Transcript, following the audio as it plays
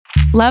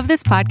Love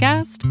this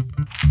podcast?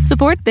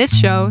 Support this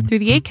show through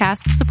the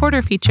Acast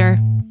supporter feature.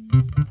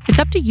 It's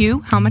up to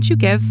you how much you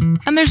give,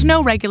 and there's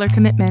no regular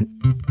commitment.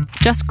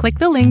 Just click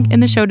the link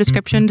in the show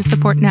description to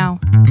support now.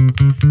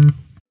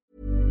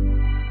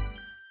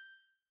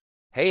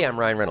 Hey, I'm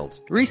Ryan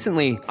Reynolds.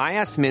 Recently, I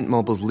asked Mint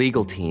Mobile's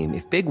legal team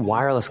if big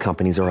wireless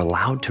companies are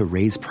allowed to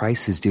raise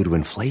prices due to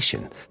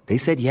inflation. They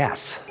said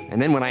yes.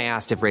 And then when I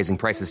asked if raising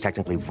prices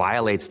technically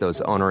violates those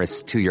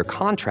onerous two-year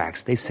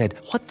contracts, they said,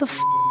 "What the f***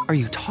 are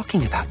you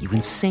talking about, you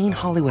insane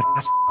Hollywood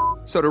ass?"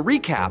 So to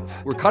recap,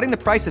 we're cutting the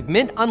price of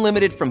Mint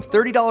Unlimited from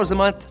 $30 a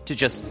month to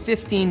just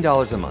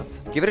 $15 a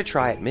month. Give it a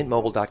try at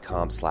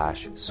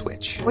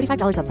mintmobile.com/switch.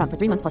 $45 up front for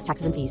 3 months plus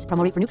taxes and fees.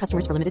 Promo rate for new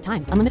customers for limited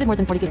time. Unlimited more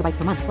than 40 gigabytes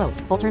per month. Slows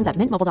full terms at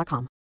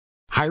mintmobile.com.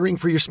 Hiring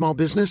for your small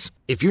business?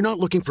 If you're not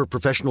looking for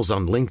professionals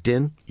on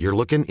LinkedIn, you're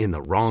looking in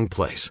the wrong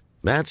place.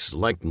 That's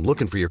like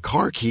looking for your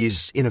car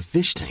keys in a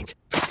fish tank.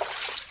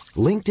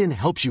 LinkedIn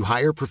helps you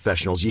hire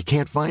professionals you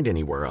can't find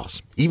anywhere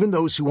else, even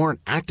those who aren't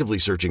actively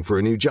searching for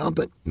a new job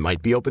but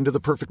might be open to the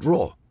perfect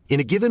role. In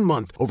a given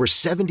month, over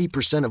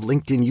 70% of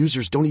LinkedIn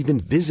users don't even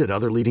visit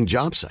other leading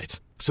job sites.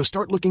 So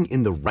start looking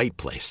in the right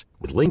place.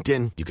 With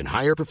LinkedIn, you can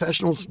hire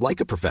professionals like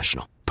a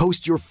professional.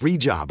 Post your free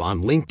job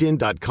on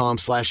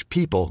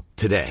linkedin.com/people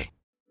today.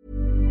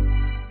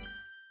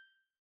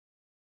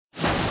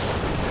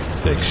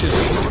 Fiction,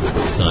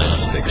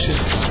 science fiction,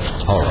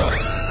 horror,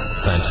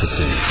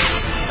 fantasy,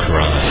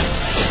 crime,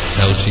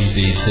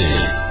 LGBT,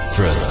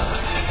 thriller.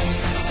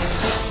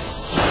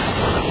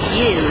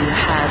 You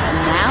have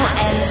now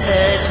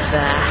entered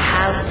the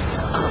House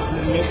of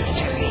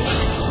Mystery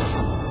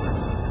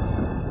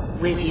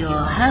with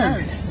your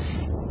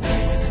hosts,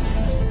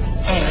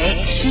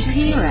 Eric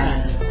Shapiro,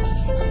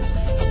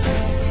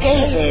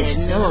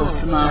 David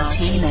North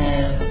Martino,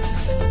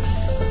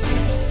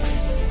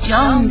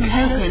 John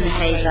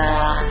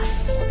Copenhaver,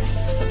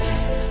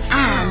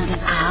 and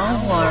Al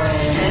Warren.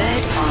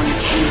 Heard on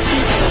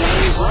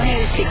KCAA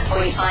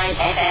 106.5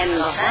 FM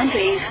Los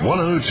Angeles,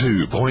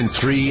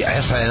 102.3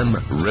 FM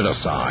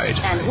Riverside,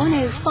 and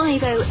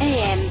 105.0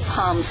 AM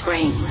Palm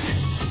Springs.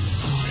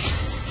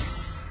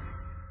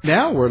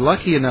 Now we're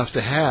lucky enough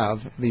to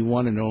have the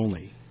one and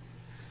only,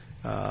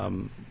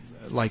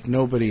 like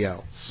nobody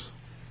else.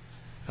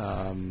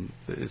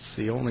 It's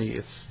the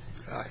only.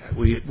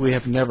 We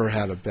have never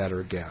had a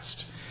better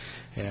guest,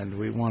 and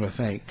we want to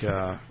thank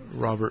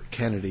Robert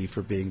Kennedy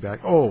for being back.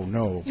 Oh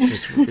no,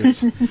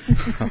 it's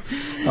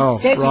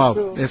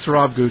Rob. It's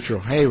Rob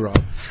Goutreau. Hey, Rob.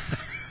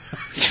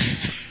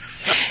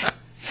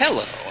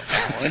 Hello,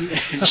 Alan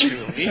and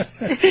Julie.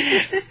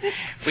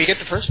 We get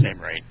the first name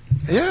right.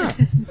 Yeah.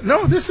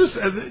 No, this is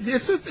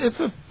it's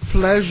a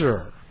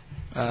pleasure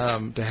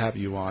to have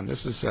you on.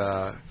 This is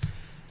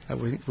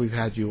we've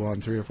had you on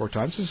 3 or 4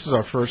 times. This is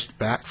our first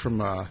back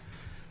from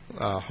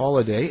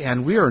holiday,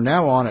 and we are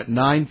now on at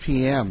 9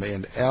 p.m.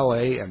 in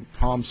L.A. and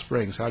Palm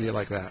Springs. How do you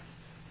like that?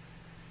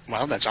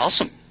 Well, that's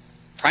awesome.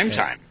 Prime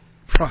time.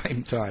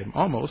 Prime time,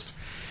 almost.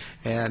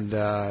 And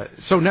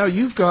so now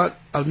you've got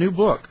a new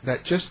book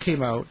that just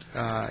came out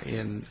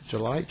in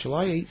July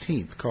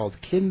 18th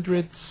called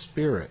Kindred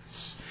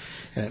Spirits.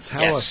 And it's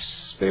how a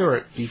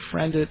spirit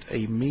befriended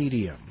a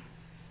medium.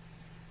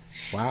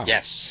 Wow.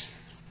 Yes.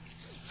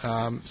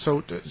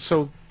 So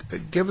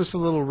give us a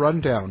little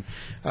rundown.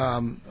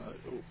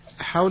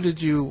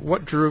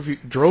 What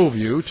drove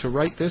you to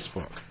write this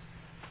book?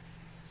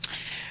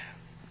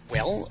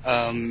 Well,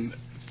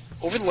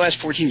 over the last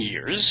 14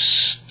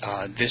 years,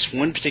 this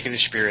one particular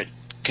spirit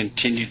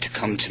continued to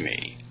come to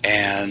me,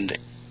 and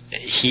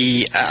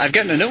I've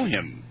gotten to know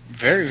him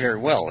very, very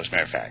well, as a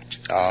matter of fact.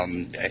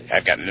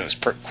 I've gotten to know his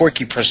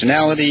quirky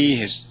personality,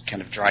 his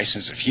kind of dry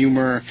sense of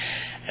humor,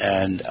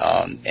 and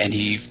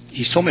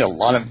he's told me a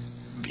lot of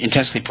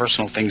intensely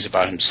personal things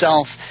about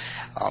himself.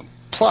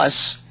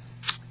 Plus,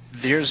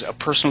 there's a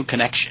personal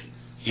connection.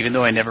 Even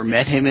though I never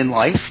met him in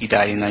life, he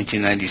died in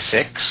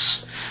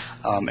 1996,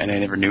 and I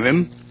never knew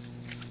him.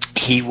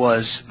 He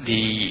was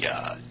the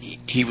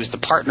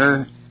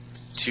partner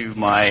to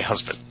my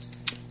husband.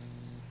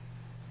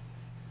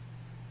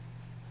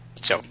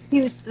 So he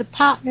was the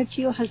partner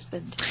to your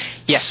husband.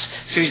 Yes,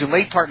 so he's a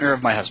late partner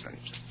of my husband,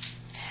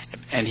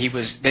 and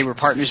they were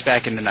partners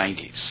back in the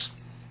 90s.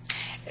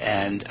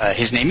 And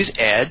his name is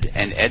Ed,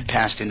 and Ed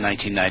passed in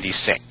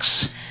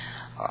 1996.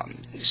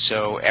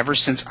 So ever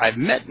since I've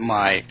met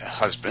my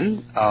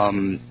husband,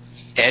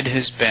 Ed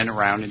has been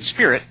around in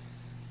spirit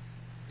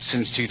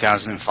since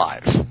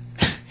 2005.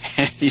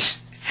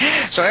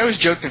 So I always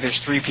joke that there's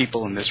 3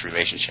 people in this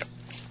relationship.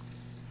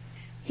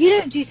 You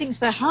don't do things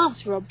by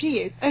halves, Rob, do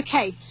you?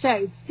 Okay,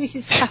 so this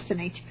is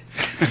fascinating.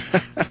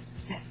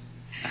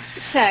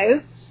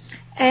 So,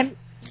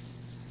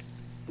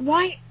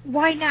 why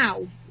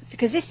now?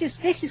 Because this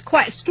is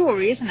quite a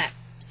story, isn't it?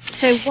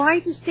 So why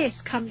does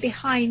this come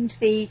behind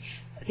the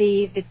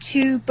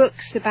 2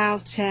 books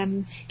about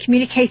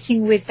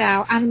communicating with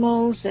our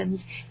animals,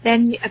 and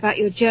then about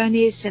your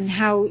journeys and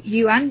how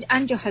you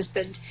and your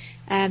husband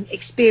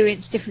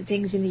experienced different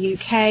things in the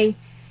UK,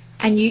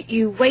 and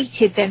you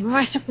waited then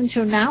right up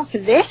until now for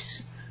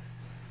this?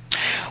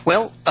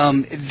 Well,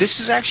 this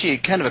is actually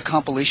kind of a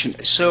compilation.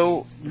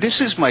 So this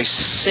is my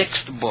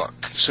 6th book.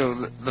 So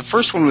the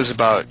first one was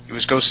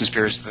Ghosts and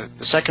Spirits.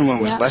 The second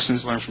one was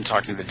Lessons Learned from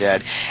Talking to the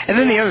Dead. And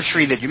then the other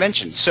 3 that you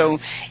mentioned. So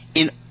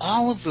in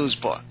all of those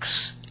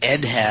books,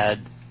 Ed had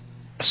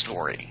a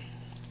story.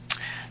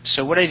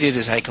 So what I did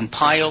is I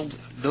compiled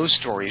those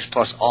stories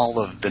plus all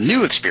of the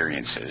new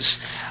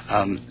experiences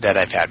that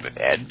I've had with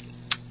Ed.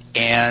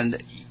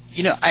 And,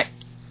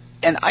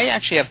 I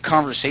actually have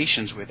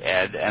conversations with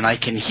Ed, and I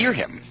can hear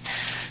him.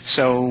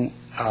 So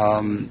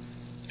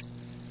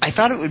I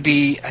thought it would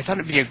be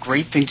a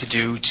great thing to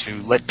do to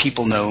let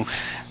people know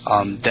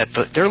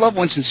that their loved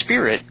ones in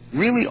spirit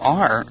really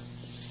are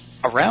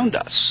around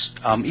us,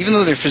 even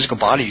though their physical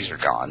bodies are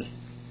gone.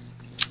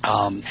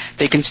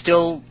 They can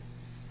still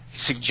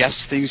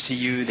suggest things to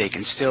you. They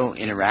can still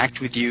interact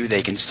with you.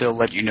 They can still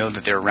let you know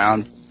that they're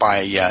around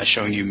by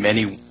showing you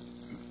many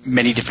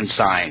different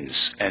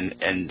signs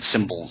and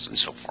symbols and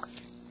so forth.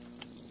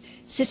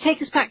 So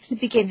take us back to the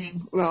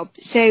beginning, Rob.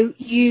 So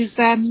you're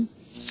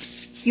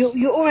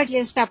already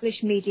an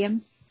established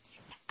medium,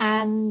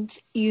 and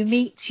you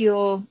meet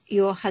your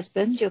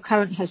husband, your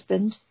current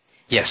husband.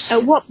 Yes.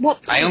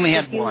 What I only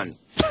had one.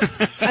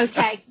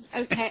 Okay.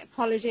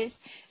 Apologies.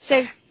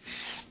 So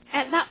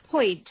at that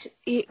point,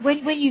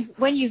 when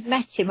you've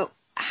met him,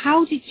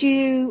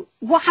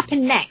 what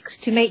happened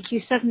next to make you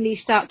suddenly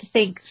start to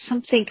think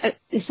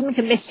there's something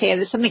amiss here?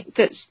 There's something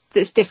that's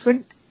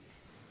different.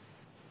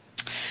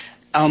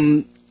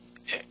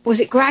 Was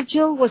it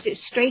gradual? Was it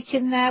straight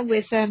in there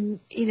with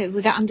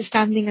with that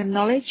understanding and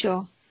knowledge,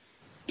 or?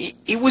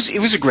 It was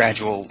a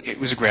gradual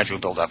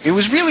build up. It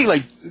was really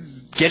like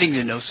getting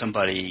to know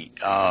somebody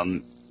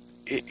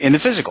in the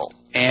physical,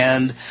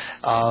 and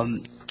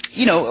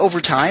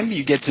over time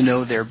you get to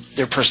know their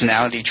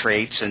personality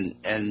traits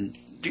and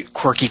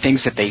quirky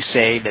things that they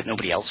say that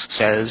nobody else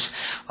says,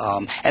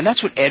 and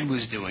that's what Ed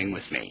was doing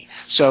with me.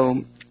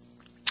 So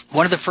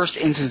one of the first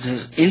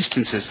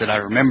instances that I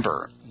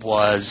remember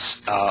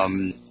was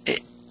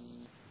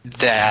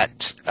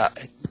that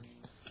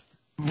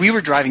we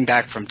were driving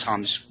back from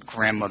Tom's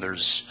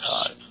grandmother's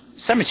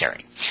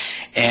cemetery,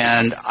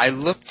 and I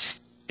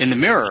looked in the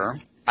mirror.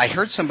 I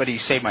heard somebody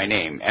say my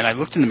name, and I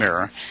looked in the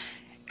mirror,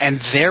 and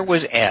there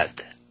was Ed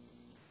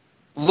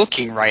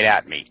looking right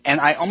at me,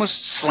 and I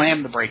almost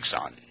slammed the brakes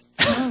on.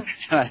 Oh.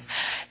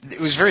 It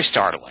was very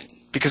startling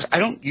because I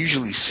don't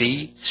usually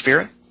see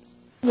spirit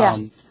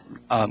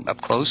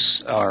up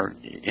close or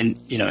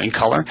in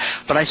color,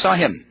 but I saw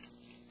him.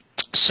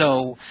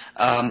 So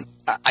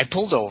I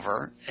pulled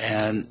over,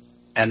 and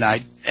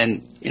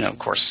of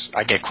course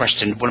I get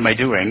questioned. What am I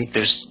doing?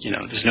 There's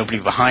nobody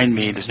behind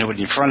me. There's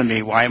nobody in front of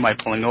me. Why am I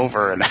pulling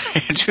over? And I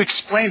had to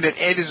explain that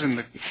Ed is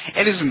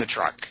in the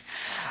truck.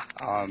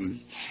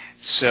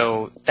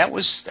 So that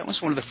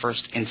was one of the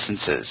first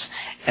instances,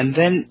 and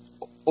then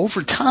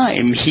over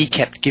time he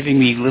kept giving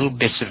me little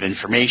bits of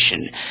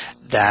information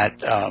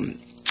that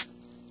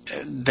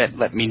that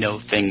let me know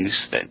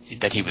things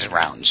that he was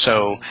around.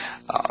 So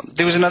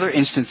there was another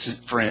instance,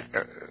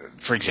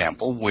 for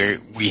example, where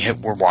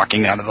were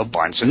walking out of a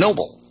Barnes &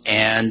 Noble,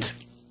 and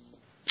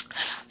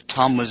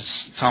Tom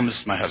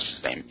is my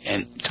husband's name,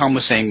 and Tom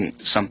was saying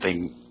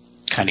something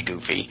kind of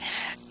goofy,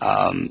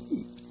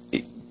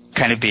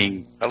 kind of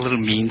being a little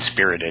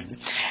mean-spirited.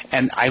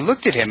 And I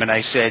looked at him and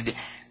I said,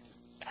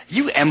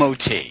 "You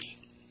M.O.T."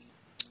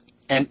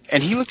 And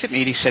he looked at me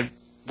and he said,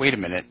 "Wait a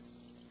minute,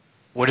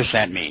 what does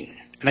that mean?"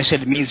 And I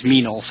said, "It means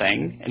mean old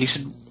thing." And he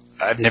said,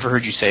 "I've never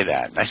heard you say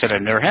that." And I said, "I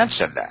never have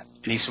said that."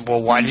 And he said,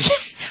 "Well, why did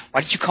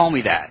you call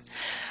me that?"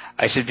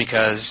 I said,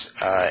 "Because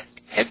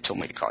Ed told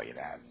me to call you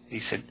that." He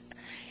said,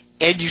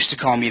 "Ed used to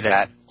call me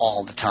that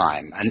all the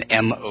time, an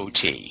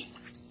M.O.T."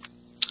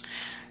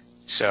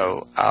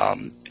 So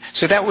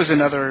that was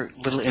another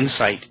little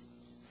insight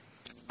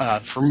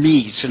for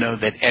me to know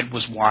that Ed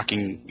was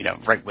walking,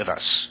 right with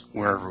us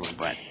wherever we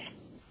went.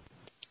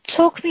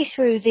 Talk me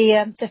through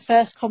the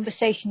first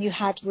conversation you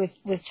had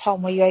with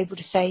Tom, where you're able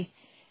to say,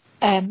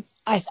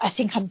 I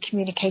think I'm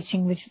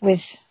communicating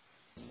with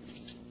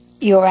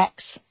your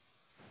ex.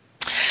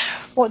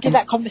 What did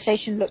that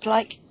conversation look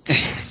like?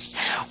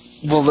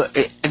 Well,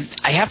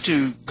 I have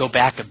to go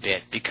back a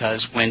bit,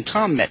 because when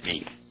Tom met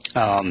me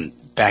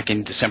back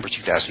in December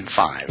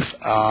 2005,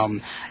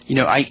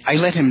 I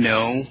let him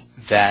know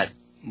that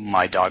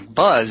my dog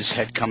Buzz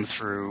had come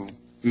through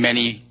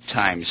many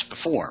times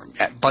before.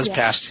 Buzz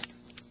passed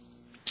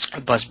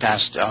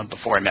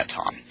before I met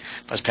Tom.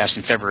 Buzz passed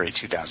in February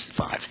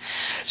 2005.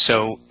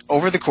 So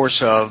over the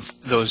course of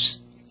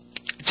those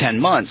 10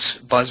 months,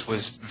 Buzz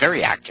was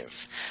very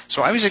active.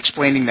 So I was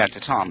explaining that to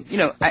Tom.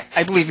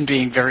 I believe in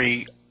being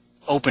very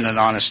open and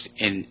honest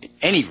in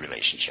any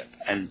relationship.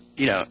 And,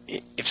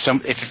 if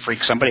it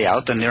freaks somebody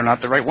out, then they're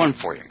not the right one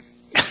for you,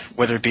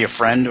 whether it be a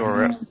friend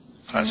or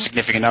a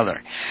significant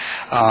other.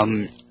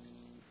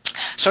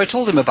 So I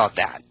told him about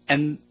that.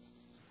 And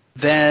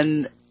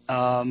then,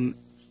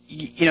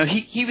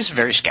 he was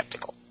very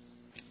skeptical.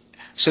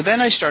 So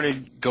then I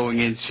started going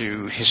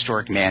into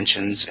historic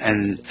mansions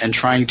and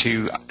trying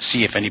to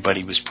see if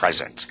anybody was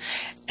present.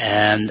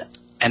 and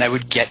I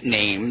would get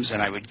names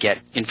and I would get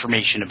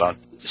information about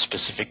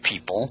specific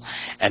people,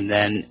 and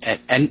then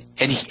and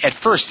he, at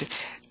first,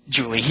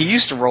 Julie, he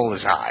used to roll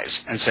his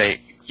eyes and say,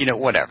 you know,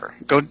 whatever,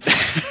 go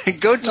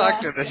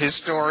talk to the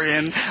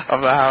historian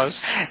of the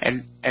house,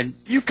 and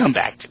you come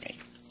back to me.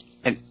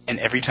 And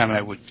every time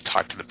I would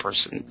talk to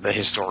the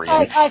historian,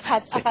 I've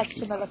had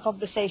similar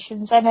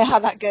conversations. I know how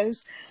that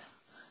goes.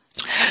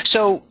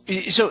 So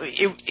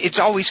it's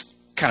always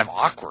kind of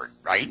awkward,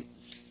 right?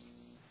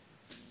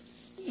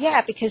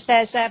 Yeah, because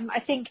there's I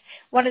think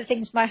one of the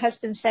things my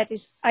husband said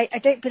is, I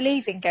don't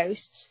believe in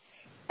ghosts.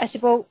 I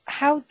said, well,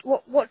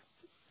 what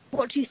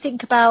do you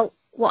think about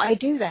what I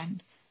do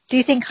then? Do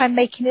you think I'm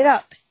making it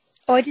up?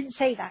 Oh, I didn't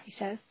say that, he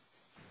said.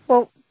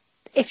 Well,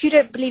 if you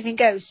don't believe in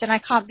ghosts and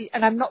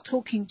I'm not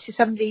talking to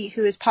somebody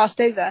who has passed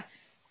over,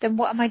 then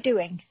what am I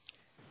doing?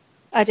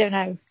 I don't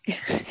know.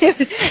 It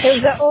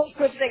was an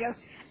awkward thing of,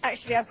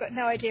 actually, I've got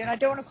no idea, and I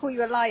don't want to call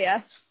you a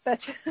liar,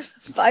 but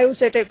I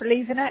also don't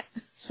believe in it.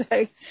 So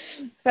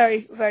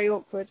very, very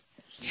awkward.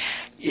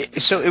 Yeah,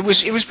 so it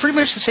was pretty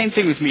much the same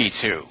thing with me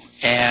too.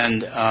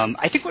 And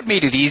I think what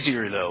made it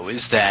easier though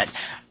is that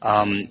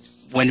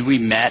when we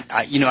met,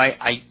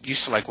 I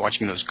used to like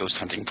watching those ghost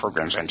hunting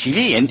programs on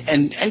TV,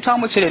 and Tom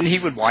would sit in and he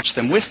would watch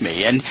them with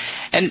me, and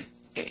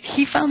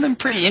he found them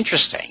pretty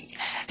interesting.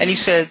 And he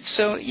said,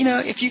 so,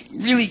 if you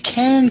really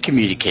can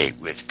communicate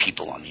with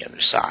people on the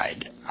other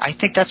side, I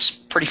think that's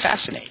pretty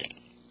fascinating.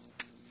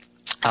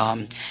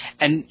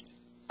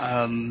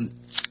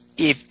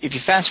 If you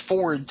fast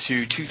forward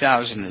to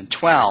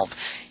 2012,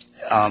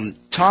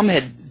 Tom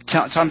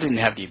didn't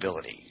have the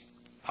ability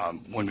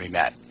when we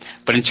met.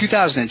 But in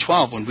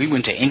 2012, when we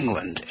went to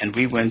England and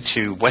we went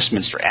to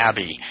Westminster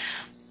Abbey,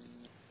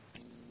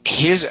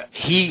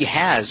 he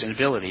has an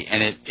ability,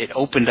 and it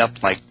opened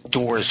up like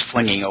doors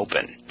flinging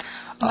open.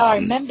 I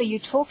remember you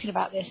talking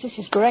about this. This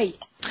is great.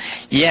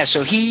 Yeah,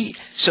 so he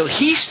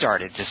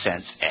started to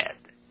sense Ed.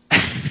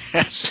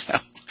 So,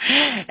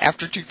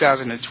 after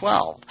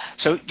 2012.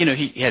 So,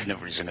 he had no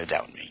reason to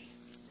doubt me.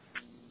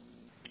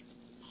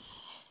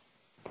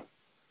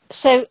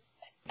 So,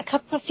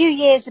 a few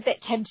years a bit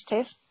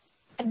tentative,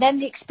 and then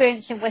the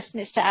experience in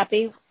Westminster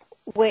Abbey,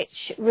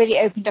 which really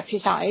opened up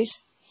his eyes,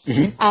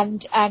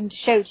 mm-hmm. and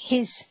showed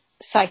his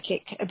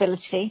psychic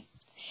ability.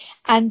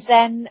 And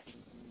then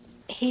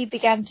he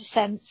began to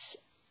sense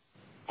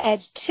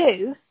Ed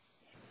too.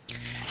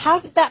 How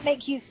did that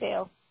make you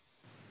feel?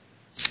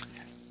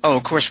 Oh,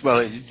 of course. Well,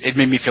 it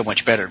made me feel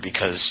much better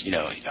because,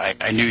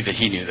 I knew that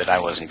he knew that I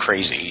wasn't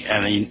crazy,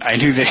 and I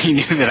knew that he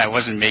knew that I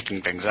wasn't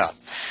making things up.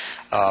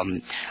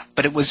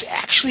 But it was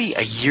actually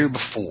a year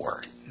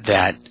before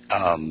that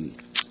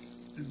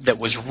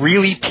was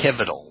really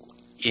pivotal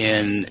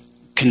in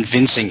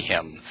convincing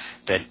him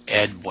that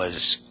Ed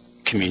was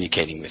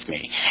communicating with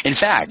me. In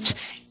fact,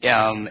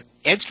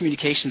 Ed's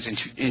communications in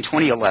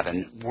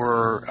 2011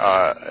 were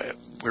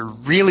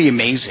really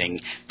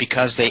amazing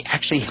because they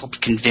actually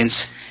helped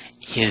convince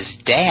his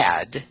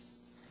dad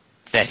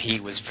that he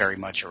was very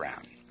much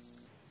around.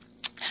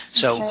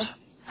 So,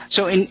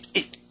 okay.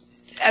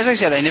 As I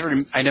said, I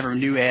never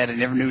knew Ed. I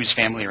never knew his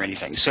family or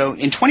anything. So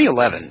in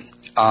 2011,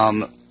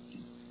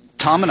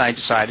 Tom and I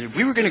decided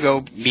we were going to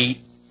go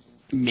meet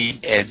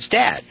Ed's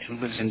dad, who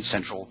lives in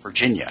Central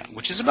Virginia,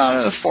 which is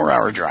about a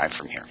 4-hour drive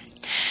from here.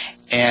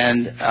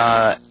 And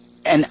I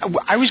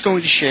was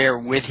going to share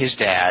with his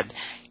dad,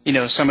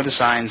 some of the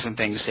signs and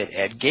things that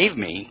Ed gave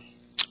me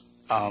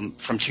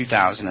from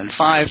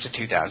 2005 to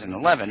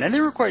 2011, and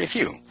there were quite a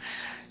few.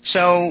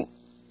 So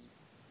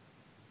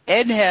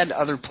Ed had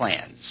other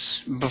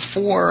plans.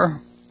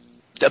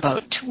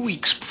 About 2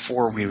 weeks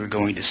before we were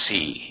going to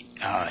see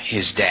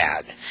his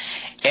dad,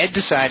 Ed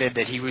decided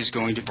that he was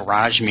going to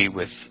barrage me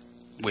with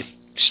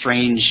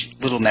strange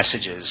little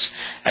messages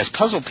as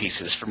puzzle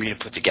pieces for me to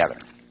put together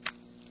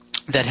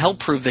that helped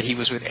prove that he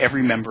was with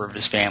every member of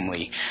his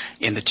family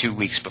in the 2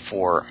 weeks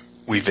before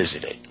we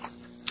visited.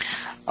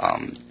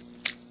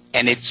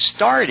 And it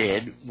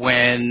started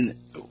when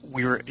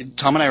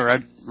Tom and I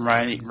were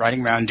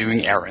riding around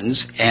doing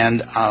errands,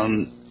 and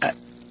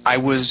I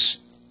was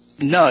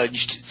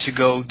nudged to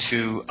go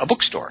to a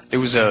bookstore. There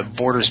was a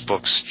Borders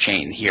Books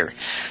chain here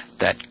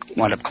that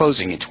wound up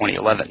closing in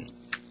 2011.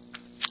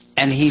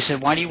 And he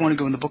said, why do you want to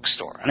go in the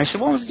bookstore? And I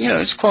said, well,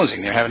 it's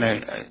closing. They're having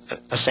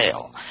a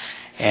sale.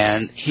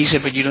 And he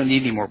said, but you don't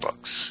need any more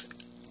books.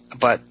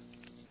 But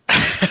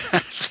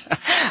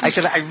I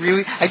said,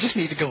 I just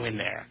need to go in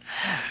there.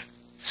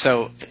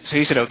 So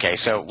he said, okay.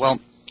 So, well,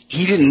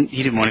 he didn't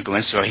want to go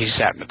in, so he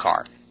sat in the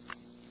car.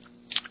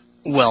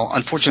 Well,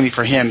 unfortunately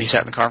for him, he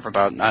sat in the car for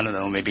about, I don't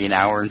know, maybe an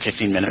hour and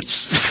 15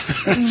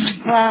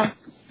 minutes. Wow.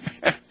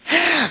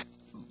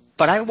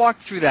 But I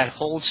walked through that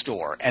whole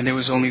store, and there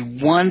was only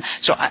one.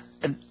 So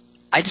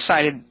I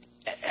decided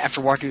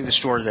after walking through the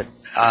store that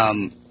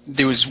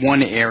there was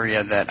one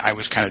area that I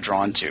was kind of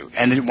drawn to,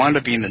 and it wound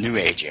up being the New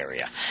Age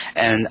area.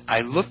 And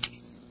I looked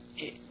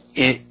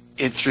it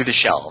through the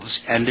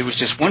shelves, and there was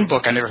just one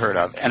book I never heard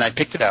of, and I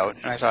picked it out,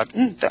 and I thought,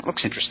 that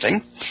looks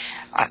interesting.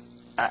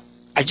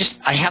 I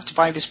I have to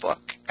buy this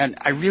book. And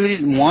I really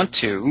didn't want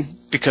to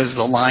because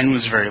the line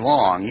was very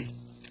long,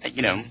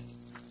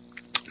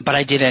 but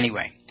I did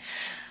anyway.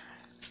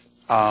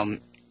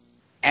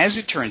 As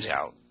it turns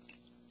out,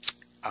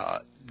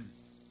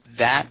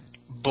 that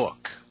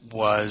book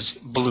was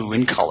blue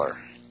in color,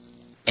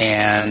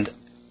 and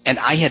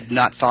I had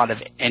not thought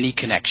of any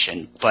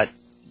connection, but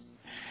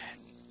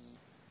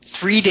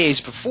 3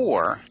 days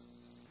before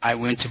I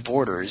went to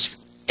Borders,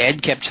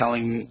 Ed kept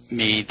telling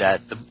me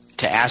that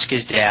to ask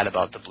his dad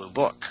about the blue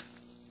book.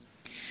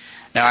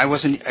 Now, I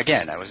wasn't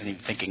even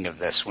thinking of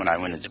this when I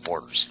went into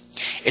Borders.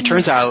 It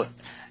turns out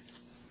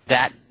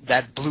that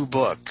blue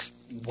book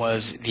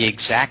was the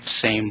exact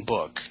same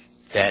book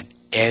that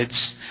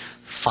Ed's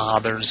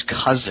father's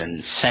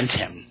cousin sent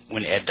him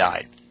when Ed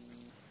died.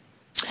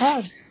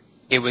 Oh.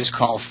 It was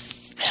called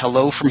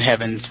Hello from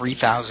Heaven,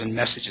 3,000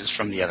 Messages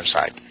from the Other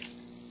Side.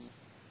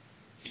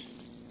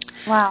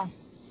 Wow.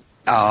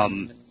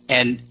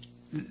 And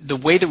the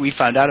way that we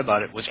found out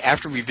about it was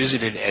after we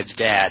visited Ed's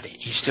dad.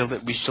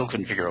 We still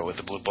couldn't figure out what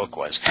the blue book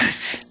was.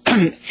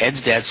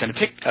 Ed's dad sent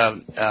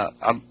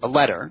a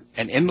letter,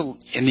 and in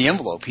the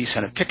envelope he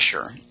sent a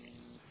picture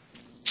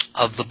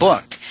of the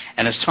book.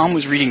 And as Tom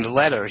was reading the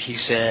letter,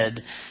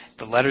 the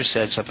letter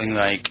said something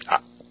like,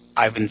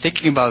 "I've been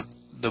thinking about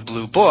the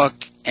blue book,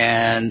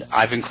 and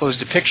I've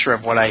enclosed a picture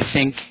of what I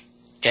think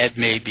Ed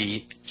may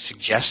be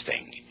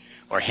suggesting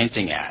or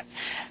hinting at."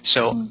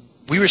 So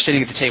we were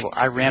sitting at the table.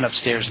 I ran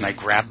upstairs and I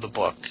grabbed the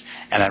book,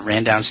 and I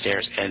ran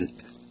downstairs and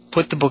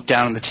put the book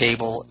down on the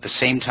table. At the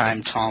same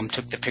time, Tom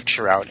took the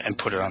picture out and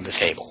put it on the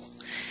table.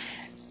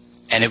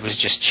 And it was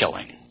just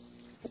chilling.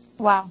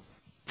 Wow.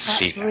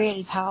 That's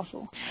really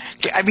powerful.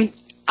 I mean,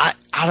 out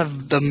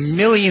of the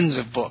millions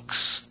of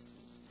books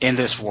in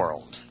this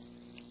world,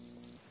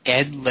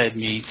 Ed led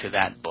me to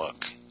that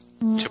book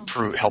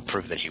to help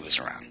prove that he was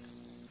around.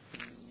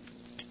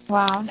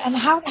 Wow. And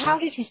how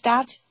did his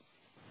dad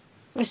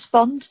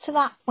respond to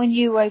that when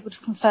you were able to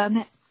confirm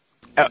it?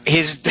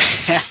 His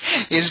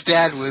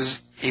dad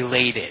was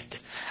elated.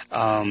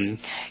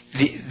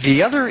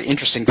 The other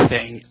interesting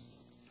thing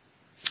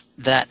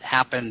that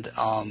happened,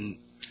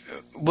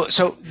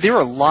 so there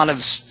are a lot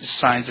of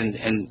signs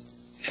and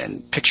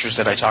pictures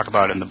that I talk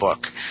about in the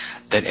book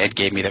that Ed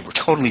gave me that were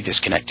totally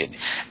disconnected.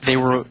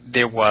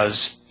 There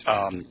was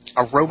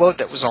a rowboat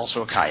that was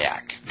also a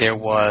kayak. There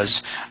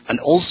was an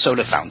old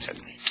soda fountain.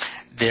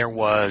 There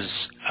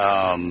was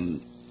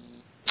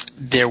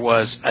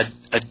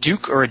a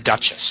duke or a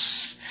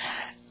duchess,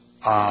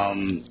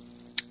 and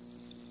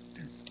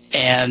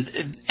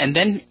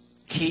then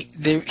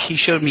he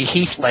showed me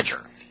Heath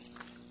Ledger,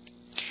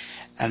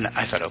 and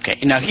I thought, okay.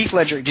 Now Heath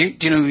Ledger, do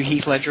you know who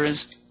Heath Ledger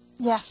is?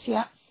 Yes,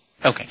 yeah.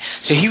 Okay,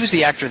 so he was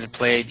the actor that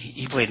played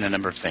in a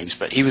number of things,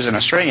 but he was an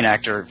Australian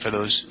actor, for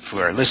those who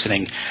are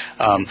listening,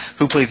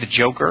 who played the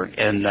Joker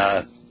in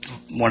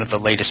one of the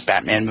latest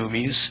Batman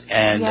movies,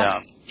 and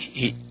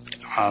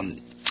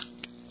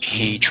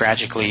he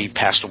tragically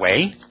passed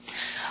away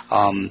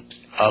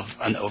of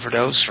an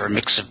overdose or a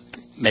mix of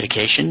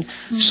medication.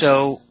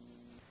 So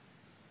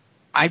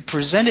I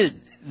presented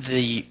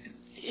the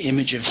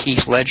image of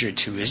Heath Ledger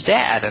to his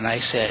dad, and I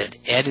said,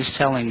 Ed is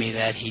telling me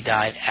that he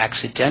died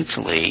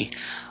accidentally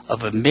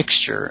of a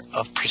mixture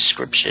of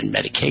prescription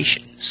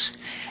medications.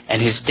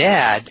 And his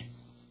dad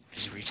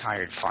is a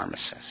retired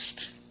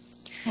pharmacist.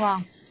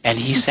 Wow. And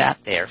he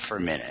sat there for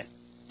a minute,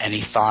 and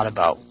he thought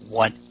about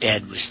what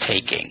Ed was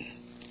taking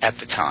at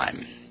the time,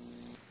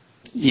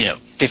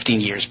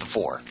 15 years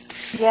before.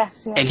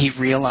 Yes, yes. And he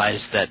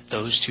realized that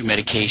those two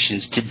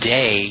medications,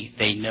 today,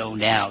 they know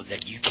now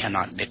that you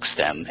cannot mix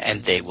them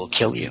and they will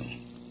kill you.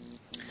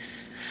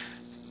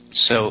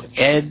 So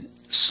Ed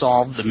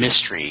solved the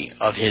mystery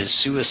of his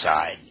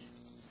suicide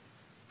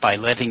by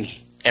letting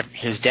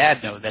his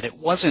dad know that it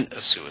wasn't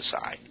a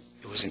suicide.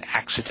 It was an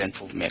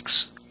accidental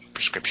mix of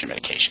prescription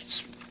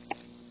medications.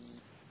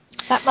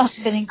 That must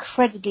have been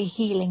incredibly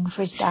healing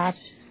for his dad.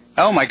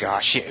 Oh my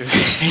gosh!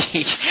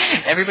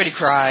 Everybody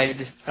cried.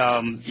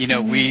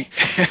 We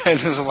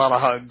there's a lot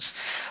of hugs.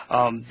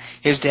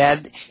 His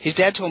dad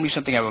told me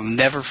something I will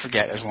never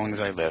forget as long as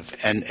I live,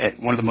 and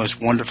one of the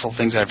most wonderful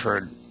things I've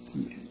heard,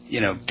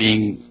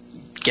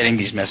 getting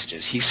these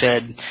messages. He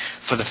said,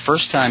 "For the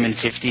first time in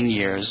 15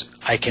 years,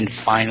 I can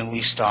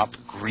finally stop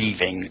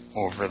grieving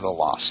over the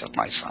loss of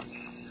my son."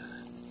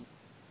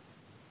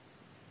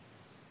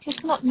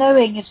 Just not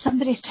knowing if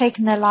somebody's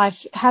taken their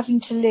life, having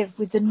to live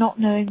with the not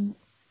knowing.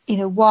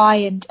 Why,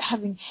 and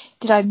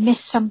did I miss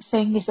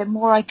something? Is there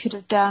more I could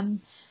have done?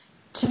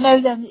 To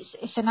know then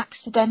it's an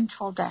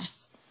accidental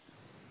death.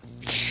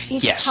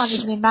 You Yes. can't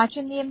even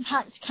imagine the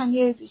impact, can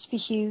you? It's be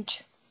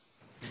huge.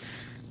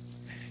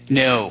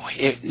 No,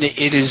 it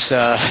is.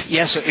 So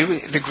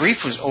the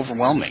grief was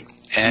overwhelming,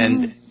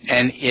 and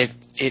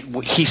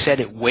he said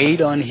it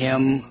weighed on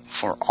him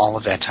for all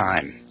of that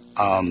time.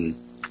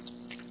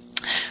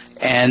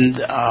 And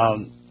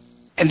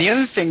the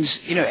other things,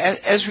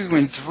 as we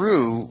went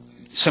through.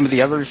 Some of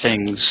the other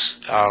things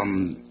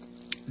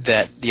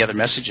that the other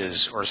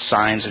messages or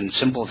signs and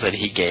symbols that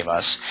he gave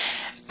us,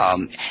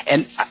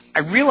 And I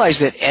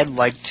realized that Ed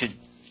liked to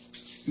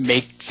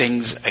make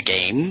things a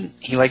game.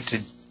 He liked to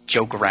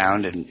joke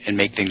around and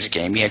make things a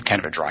game. He had kind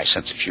of a dry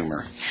sense of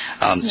humor.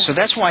 So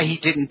that's why he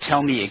didn't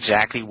tell me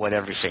exactly what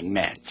everything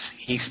meant.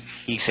 He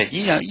said,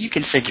 you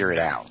can figure it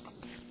out.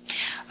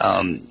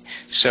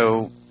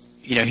 So,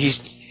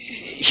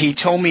 he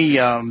told me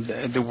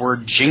the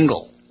word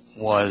jingle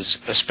was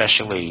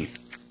especially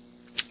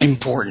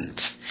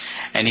important.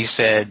 And he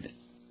said,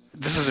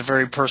 this is a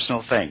very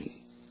personal thing.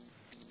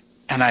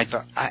 And I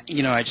thought, I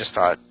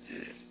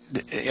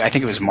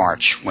think it was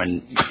March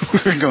when we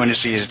were going to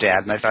see his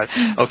dad, and I thought,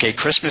 okay,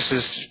 Christmas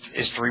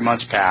is 3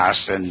 months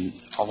past and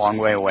a long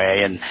way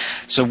away, and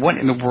so what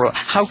in the world?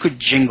 How could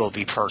jingle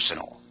be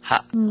personal?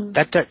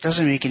 That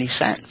doesn't make any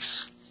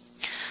sense.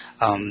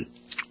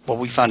 Well,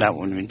 we found out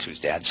when we went to his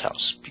dad's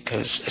house,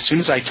 because as soon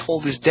as I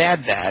told his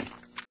dad that.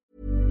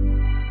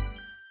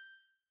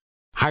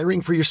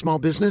 Hiring for your small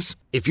business?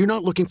 If you're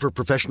not looking for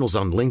professionals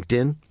on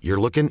LinkedIn,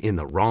 you're looking in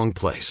the wrong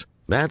place.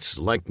 That's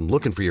like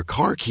looking for your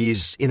car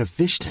keys in a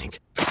fish tank.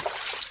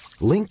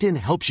 LinkedIn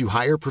helps you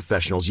hire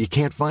professionals you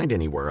can't find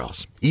anywhere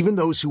else, even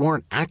those who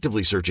aren't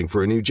actively searching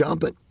for a new job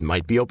but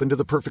might be open to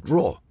the perfect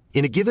role.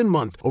 In a given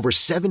month, over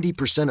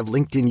 70% of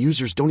LinkedIn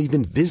users don't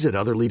even visit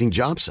other leading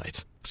job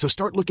sites. So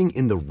start looking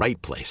in the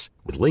right place.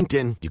 With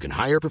LinkedIn, you can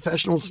hire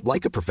professionals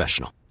like a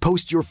professional.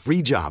 Post your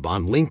free job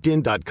on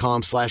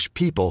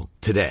linkedin.com/people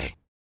today.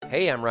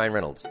 Hey, I'm Ryan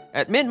Reynolds.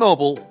 At Mint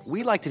Mobile,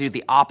 we like to do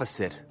the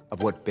opposite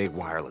of what Big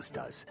Wireless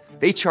does.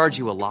 They charge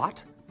you a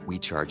lot, we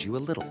charge you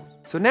a little.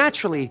 So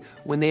naturally,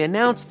 when they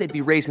announced they'd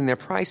be raising their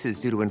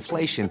prices due to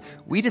inflation,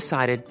 we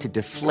decided to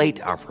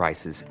deflate our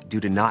prices due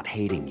to not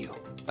hating you.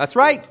 That's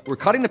right. We're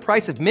cutting the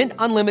price of Mint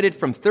Unlimited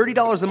from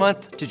 $30 a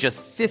month to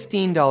just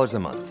 $15 a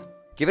month.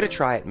 Give it a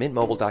try at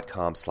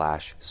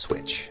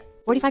mintmobile.com/switch.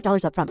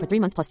 $45 up front for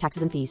 3 months plus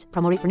taxes and fees.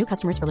 Promo rate for new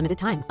customers for limited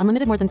time.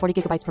 Unlimited more than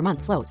 40 gigabytes per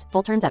month. Slows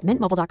full terms at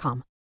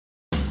mintmobile.com.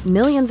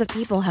 Millions of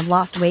people have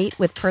lost weight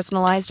with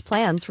personalized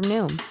plans from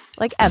Noom.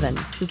 Like Evan,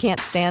 who can't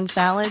stand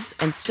salads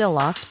and still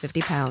lost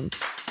 50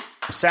 pounds.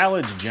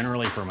 Salads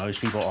generally for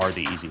most people are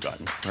the easy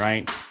button,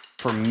 right?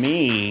 For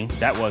me,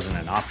 that wasn't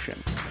an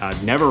option. I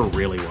never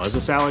really was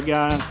a salad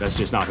guy. That's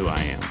just not who I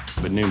am.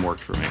 But Noom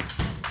worked for me.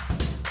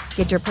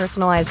 Get your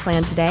personalized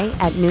plan today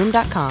at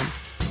Noom.com.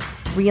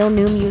 Real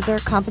Noom user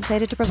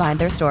compensated to provide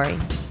their story.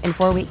 In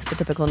 4 weeks, the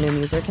typical Noom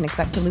user can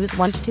expect to lose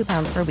 1 to 2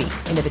 pounds per week.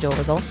 Individual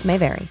results may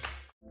vary.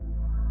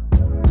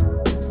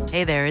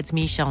 Hey there, it's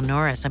Michelle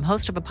Norris. I'm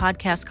host of a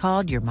podcast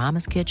called Your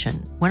Mama's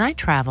Kitchen. When I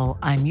travel,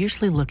 I'm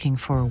usually looking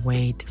for a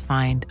way to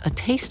find a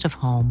taste of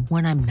home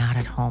when I'm not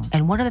at home.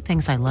 And one of the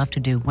things I love to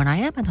do when I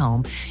am at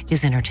home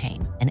is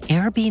entertain. And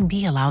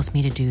Airbnb allows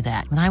me to do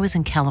that. When I was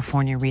in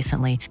California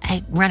recently,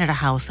 I rented a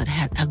house that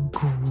had a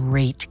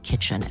great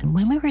kitchen. And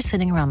when we were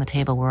sitting around the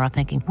table, we were all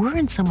thinking, we're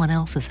in someone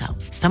else's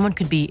house. Someone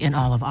could be in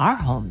all of our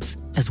homes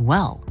as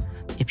well.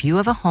 If you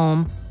have a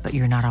home, but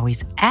you're not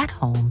always at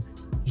home,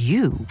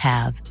 you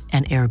have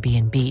an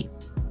Airbnb.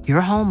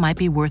 Your home might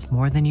be worth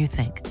more than you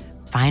think.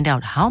 Find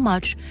out how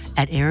much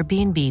at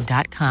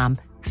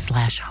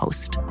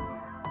airbnb.com/host.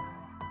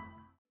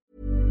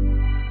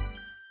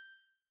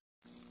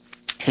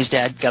 His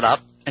dad got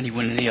up and he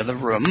went in the other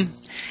room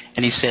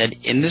and he said,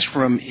 in this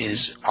room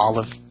is all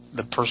of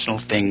the personal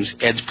things,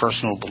 Ed's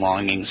personal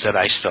belongings that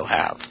I still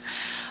have.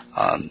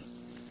 And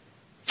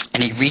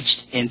he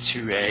reached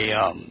into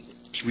a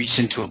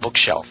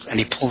bookshelf and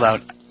he pulled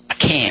out a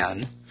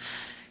can.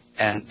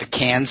 And the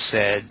can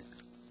said,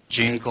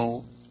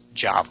 Jingle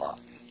Java.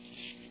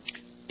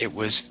 It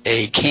was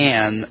a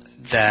can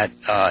that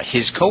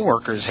his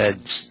coworkers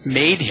had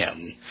made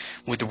him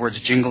with the words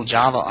Jingle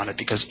Java on it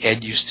because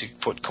Ed used to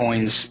put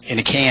coins in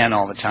a can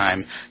all the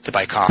time to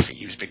buy coffee.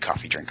 He was a big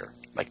coffee drinker,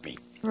 like me.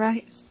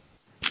 Right.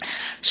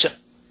 So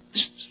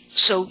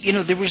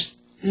there's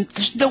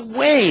no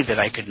way that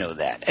I could know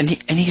that. And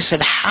he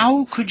said,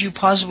 how could you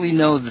possibly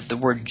know that the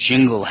word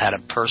jingle had a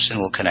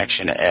personal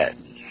connection to Ed?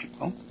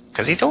 Well,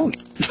 because he told me.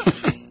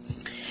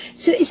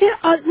 So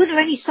were there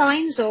any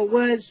signs or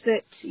words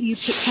that you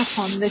picked up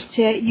on that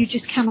you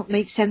just cannot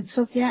make sense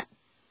of yet?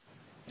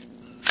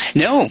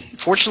 No,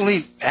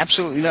 fortunately,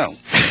 absolutely no.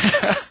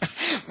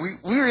 we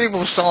were able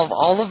to solve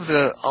all of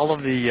the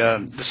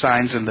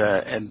signs and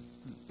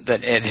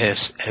that Ed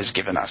has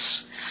given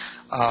us,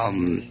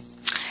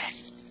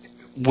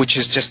 which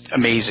is just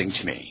amazing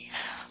to me.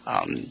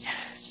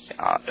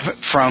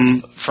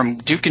 From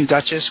Duke and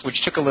Duchess,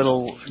 which took a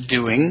little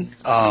doing,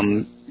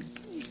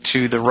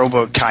 to the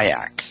rowboat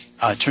kayak.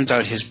 Turns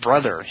out his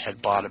brother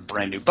had bought a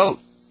brand new boat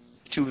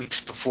 2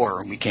 weeks before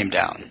when we came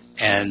down.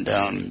 And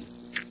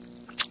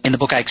in the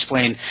book I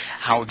explain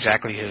how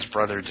exactly his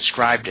brother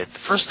described it the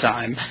first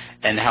time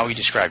and how he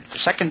described it the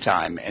second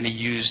time. And he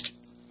used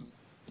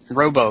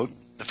rowboat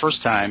the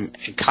first time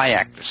and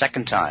kayak the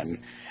second time.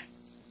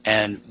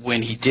 And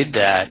when he did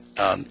that,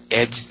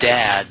 Ed's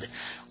dad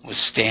was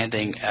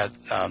standing at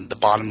the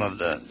bottom of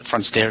the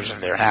front stairs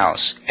of their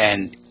house,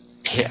 and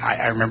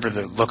I remember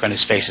the look on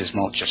his face. His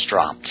mouth just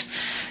dropped,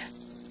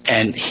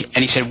 and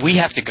he said, "We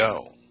have to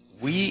go.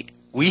 We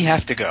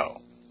have to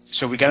go."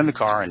 So we got in the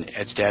car, and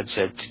Ed's dad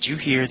said, "Did you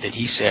hear that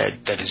he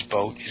said that his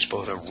boat is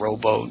both a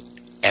rowboat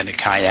and a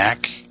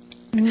kayak?"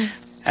 Mm-hmm.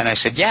 And I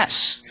said,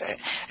 "Yes."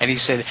 And he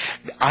said,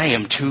 "I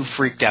am too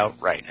freaked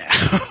out right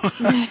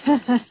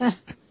now."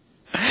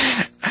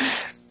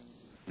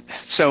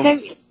 So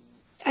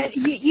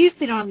you've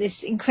been on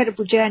this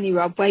incredible journey,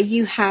 Rob, where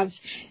you have,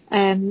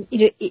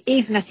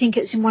 even I think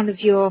it's in one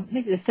of your,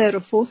 maybe the third or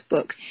fourth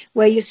book,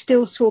 where you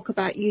still talk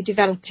about you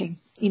developing.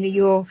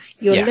 You're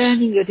yes.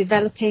 learning, you're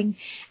developing.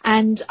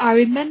 And I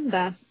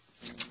remember,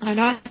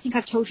 I think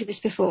I've told you this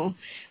before,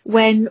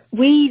 when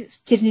we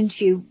did an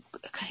interview,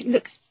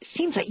 look, it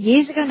seems like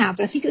years ago now,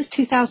 but I think it was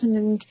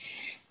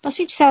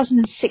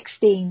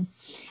 2016.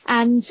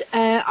 And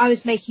I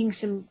was making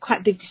some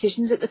quite big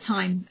decisions at the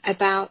time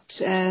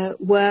about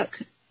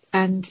work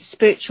and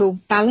spiritual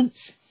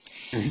balance.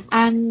 Mm-hmm.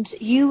 And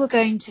you were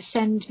going to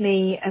send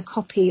me a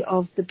copy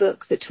of the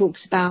book that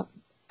talks about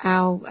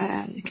our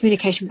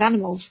communication with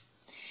animals.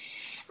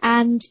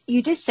 And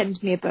you did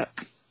send me a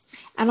book.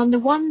 And on the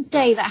one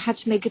day that I had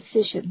to make a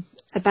decision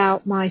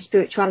about my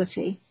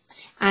spirituality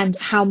and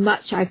how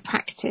much I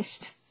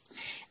practiced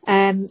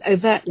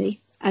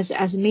overtly as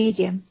a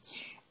medium,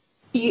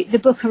 the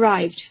book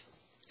arrived.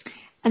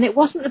 And it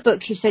wasn't the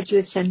book you said you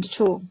would send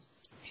at all.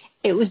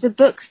 It was the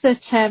book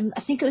that,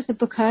 I think it was the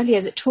book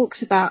earlier that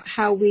talks about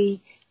how we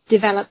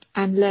develop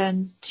and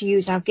learn to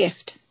use our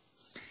gift.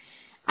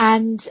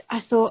 And I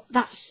thought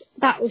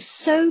that was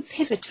so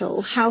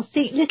pivotal, how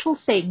little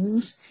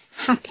things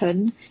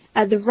happen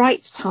at the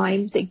right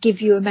time that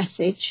give you a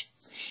message.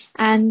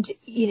 And,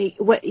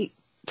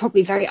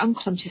 probably very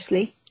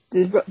unconsciously,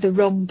 the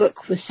wrong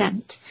book was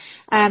sent.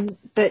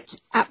 But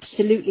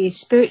absolutely, in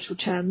spiritual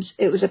terms,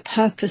 it was a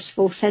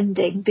purposeful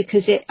sending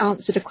because it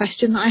answered a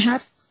question that I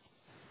had.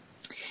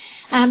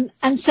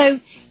 And so,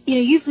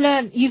 you've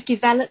learned, you've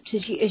developed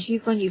as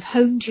you've gone, you've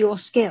honed your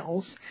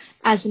skills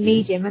as a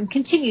medium and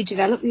continue to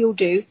develop, we all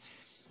do.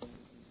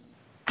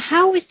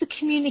 How is the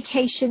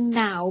communication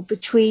now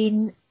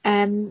between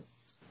Ed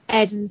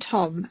and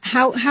Tom?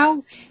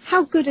 How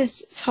good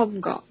has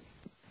Tom got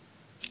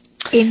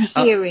in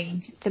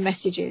hearing the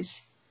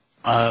messages?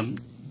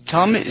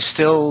 Tom is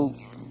still,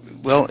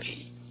 well,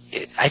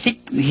 I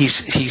think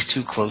he's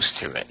too close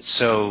to it.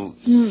 So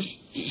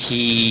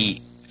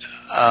he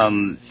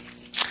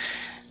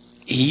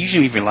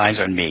usually relies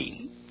on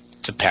me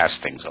to pass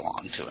things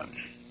along to him.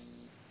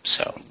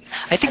 So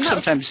I think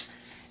sometimes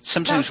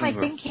that's my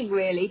thinking,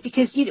 really,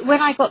 because when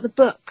I got the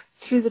book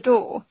through the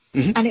door,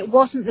 mm-hmm. and it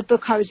wasn't the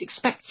book I was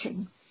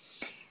expecting,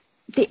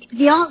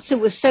 the answer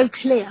was so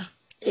clear,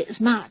 it was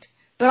mad.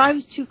 But I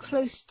was too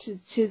close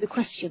to the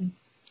question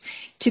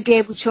to be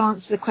able to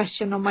answer the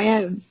question on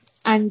my own,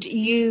 and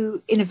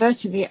you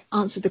inadvertently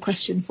answered the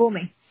question for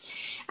me.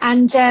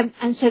 And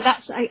so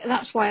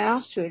that's why I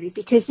asked, really,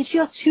 because if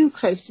you're too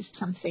close to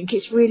something,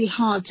 it's really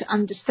hard to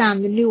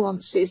understand the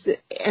nuances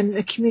and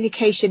the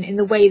communication in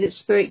the way that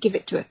Spirit give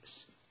it to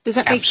us. Does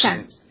that make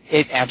sense?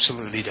 It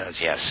absolutely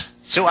does, yes.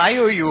 So I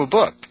owe you a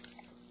book.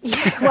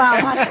 Yeah,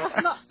 well,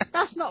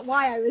 that's not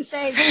why I was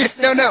saying that.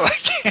 No.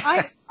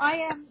 I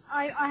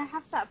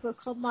have that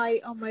book on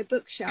my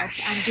bookshelf,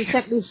 and you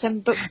sent me some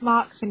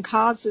bookmarks and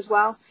cards as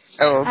well.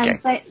 Oh, okay.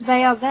 And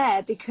they are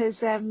there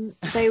because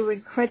they were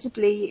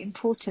incredibly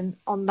important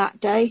on that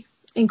day.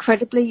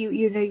 Incredibly,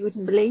 you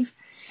wouldn't believe.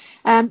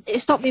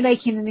 It stopped me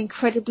making an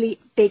incredibly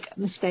big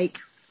mistake,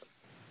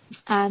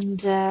 and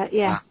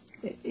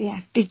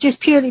just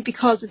purely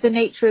because of the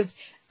nature of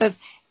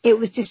it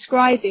was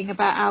describing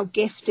about our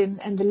gift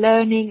and the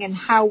learning and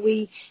how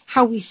we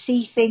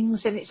see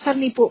things, and it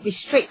suddenly brought me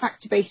straight back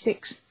to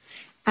basics,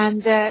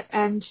 and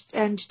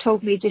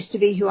told me just to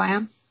be who I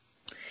am,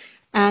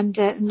 and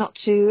not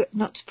to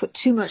put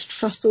too much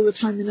trust all the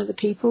time in other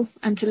people,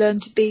 and to learn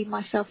to be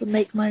myself and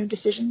make my own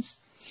decisions.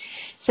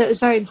 So it was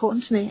very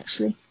important to me,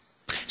 actually.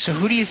 So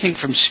who do you think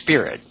from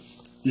Spirit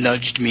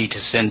nudged me to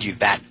send you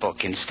that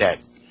book instead?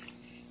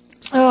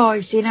 Oh,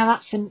 you see, now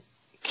that's a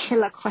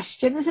killer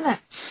question, isn't it?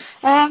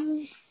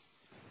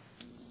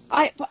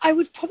 I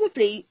would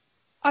probably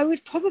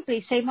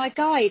say my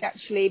guide,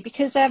 actually,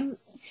 because I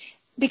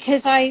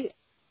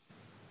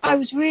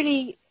was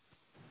really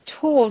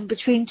torn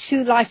between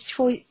two life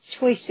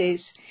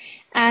choices,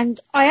 and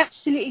I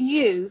absolutely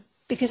knew,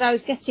 because I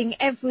was getting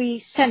every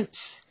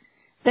sense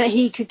that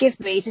he could give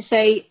me to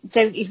say,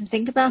 don't even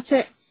think about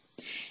it.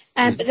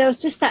 But there was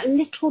just that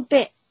little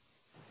bit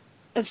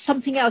of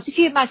something else. If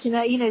you imagine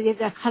that,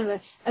 they're kind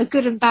of a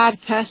good and bad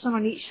person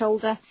on each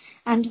shoulder,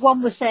 and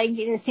one was saying,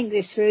 think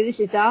this through, this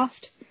is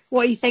daft,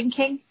 what are you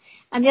thinking?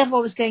 And the other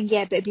one was going,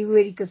 yeah, but it'd be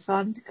really good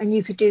fun, and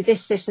you could do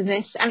this, this and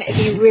this, and it'd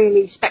be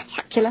really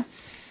spectacular.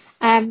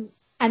 And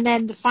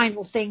then the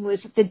final thing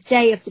was the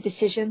day of the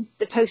decision,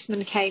 the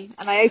postman came,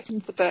 and I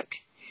opened the book,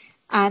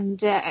 and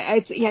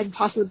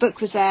parcel of the book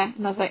was there,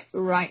 and I was like,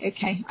 right,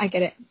 okay, I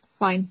get it,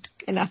 fine,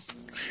 enough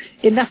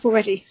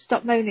already,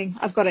 stop moaning,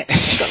 I've got it,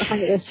 I've got the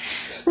hang of this.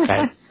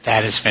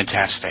 That is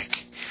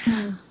fantastic.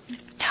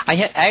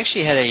 I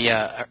actually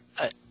had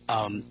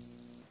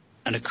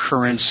an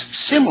occurrence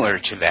similar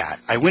to that.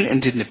 I went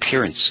and did an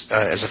appearance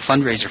as a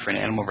fundraiser for an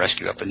animal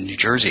rescue up in New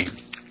Jersey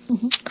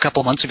a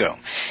couple of months ago.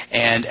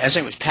 And as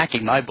I was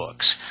packing my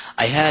books,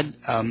 I had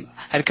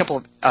a couple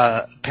of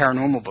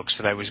paranormal books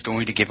that I was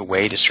going to give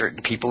away to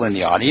certain people in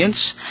the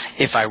audience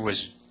if I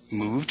was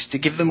moved to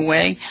give them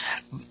away.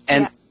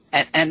 And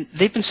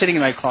they've been sitting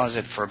in my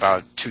closet for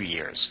about 2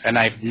 years, and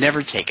I've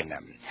never taken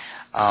them.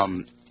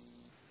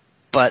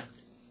 But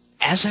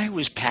as I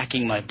was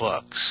packing my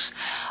books,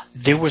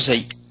 there was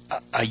a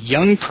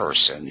young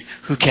person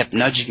who kept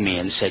nudging me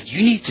and said,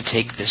 "You need to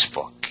take this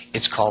book.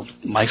 It's called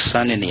My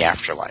Son in the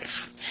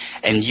Afterlife.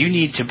 And you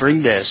need to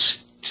bring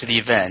this to the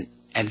event,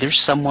 and there's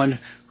someone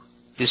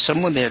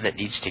there that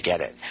needs to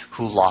get it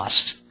who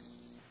lost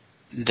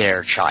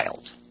their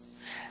child."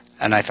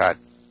 And I thought,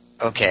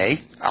 okay,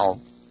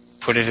 I'll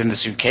put it in the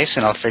suitcase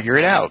and I'll figure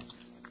it out.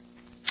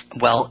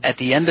 Well, at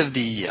the end of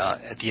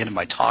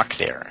my talk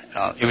there,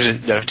 I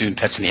was doing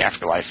Pets in the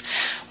Afterlife.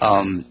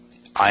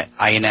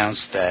 I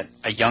announced that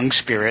a young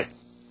spirit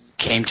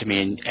came to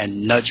me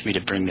and nudged me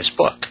to bring this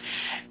book.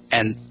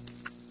 And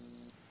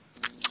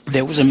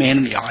there was a man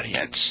in the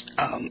audience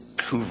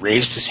who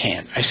raised his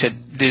hand. I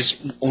said, "There's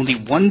only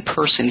one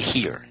person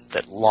here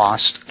that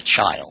lost a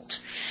child,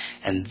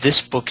 and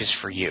this book is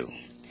for you."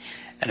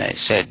 And I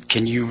said,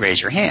 "Can you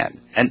raise your hand?"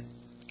 And,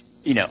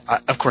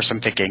 of course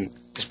I'm thinking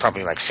there's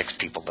probably like 6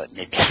 people that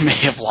may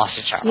have lost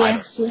a child.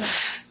 Yes,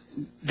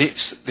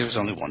 There was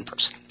only one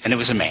person, and it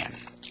was a man.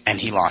 And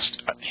he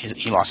lost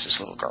this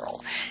little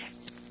girl,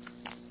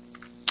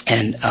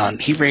 and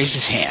he raised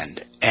his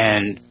hand,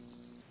 and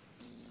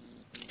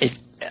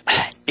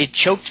it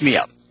choked me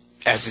up,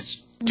 as it's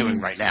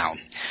doing right now,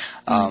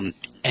 and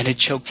it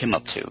choked him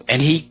up too.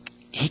 And he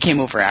came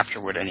over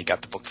afterward, and he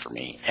got the book for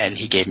me, and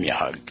he gave me a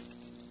hug,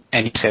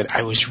 and he said,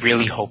 "I was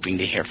really hoping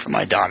to hear from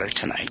my daughter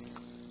tonight."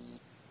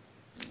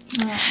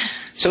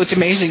 So it's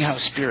amazing how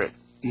spirit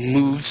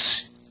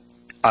moves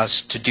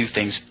us to do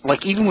things,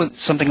 like even with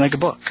something like a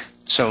book.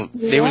 So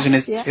there was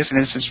there's an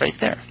instance right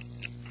there.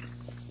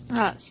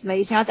 That's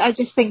amazing. I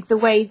just think the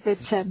way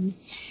that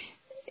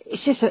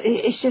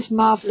it's just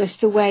marvelous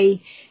the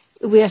way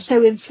we are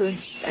so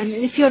influenced. And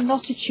if you're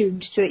not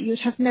attuned to it, you'd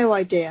have no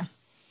idea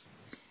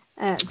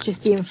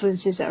just the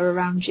influences that are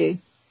around you.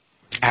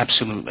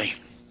 Absolutely.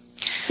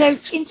 So,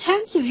 in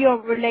terms of your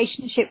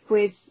relationship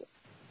with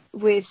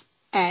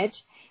Ed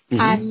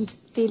and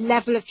the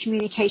level of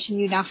communication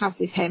you now have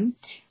with him,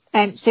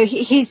 so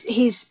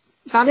he's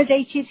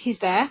validated. He's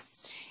there.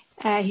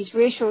 He's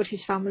reassured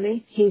his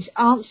family. He's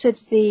answered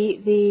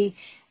the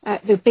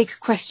big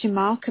question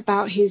mark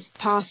about his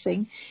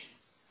passing.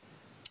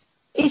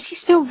 Is he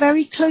still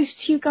very close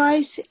to you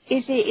guys?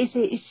 Has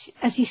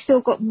he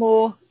still got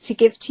more to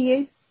give to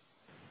you?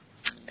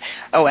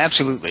 Oh,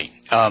 absolutely.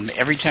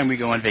 Every time we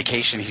go on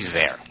vacation, he's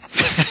there.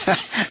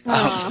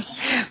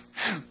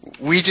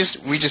 We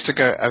just took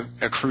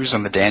a cruise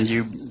on the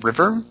Danube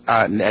River.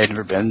 I'd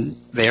never been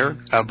there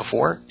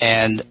before,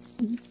 and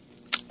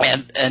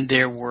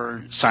there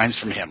were signs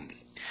from him.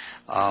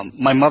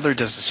 My mother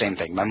does the same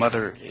thing. My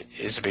mother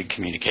is a big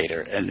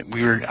communicator, and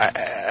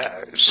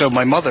so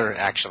my mother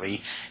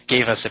actually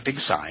gave us a big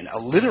sign, a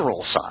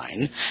literal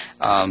sign.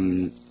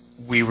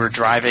 We were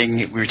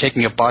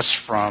taking a bus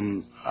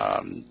from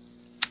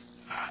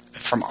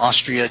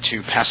Austria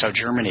to Passau,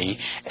 Germany,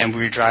 and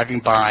we were driving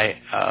by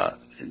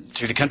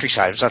through the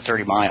countryside. It was about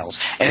 30 miles,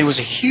 and it was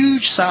a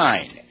huge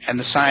sign, and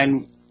the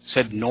sign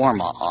said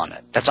Norma on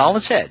it. That's all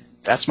it said.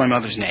 That's my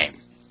mother's name.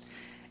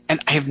 And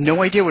I have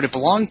no idea what it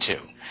belonged to,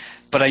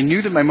 but I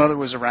knew that my mother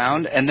was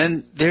around, and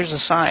then there's a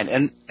sign,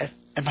 and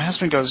my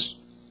husband goes,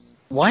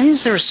 "Why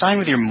is there a sign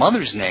with your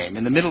mother's name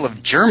in the middle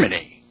of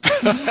Germany?"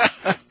 I'm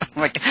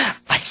like,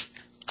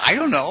 I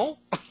don't know,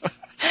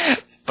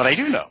 but I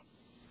do know.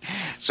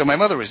 So my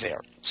mother was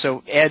there.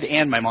 So Ed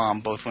and my mom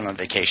both went on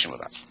vacation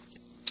with us.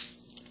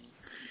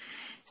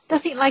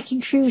 Nothing like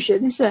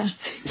intrusion, is there?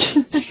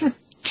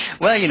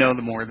 Well,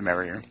 the more the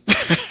merrier.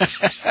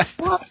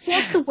 What's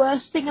the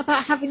worst thing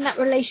about having that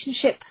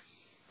relationship?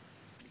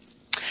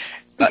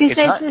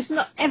 Because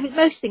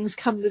most things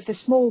come with a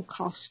small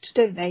cost,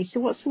 don't they? So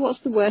what's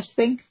the worst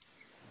thing?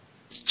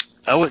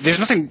 Oh, there's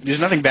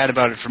nothing bad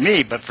about it for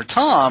me, but for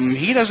Tom,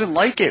 he doesn't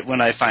like it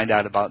when I find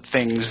out about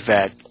things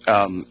that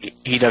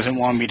he doesn't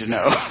want me to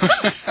know.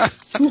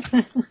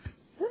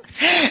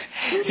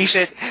 He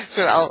said,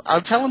 so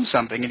I'll tell him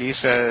something, and he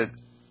said,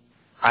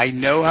 "I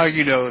know how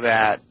you know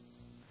that.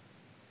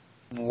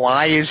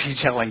 Why is he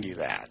telling you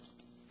that?"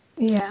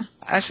 Yeah.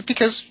 I said,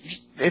 because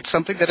it's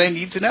something that I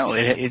need to know.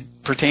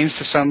 It pertains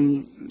to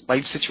some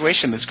life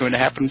situation that's going to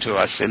happen to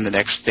us in the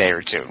next day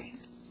or two.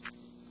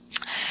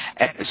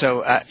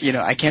 So,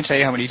 I can't tell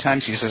you how many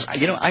times he says,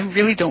 "I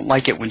really don't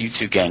like it when you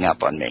two gang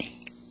up on me."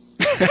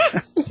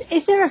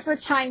 Is there ever a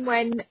time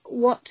when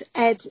what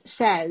Ed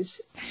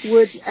says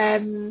would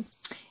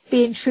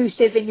be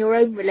intrusive in your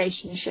own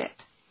relationship?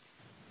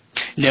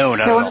 No,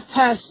 not at all. On a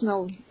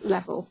personal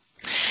level?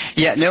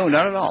 Yeah, no,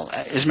 not at all.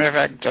 As a matter of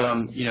fact,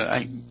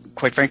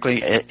 quite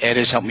frankly, Ed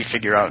has helped me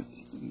figure out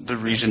the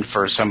reason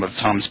for some of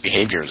Tom's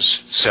behaviors.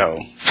 So,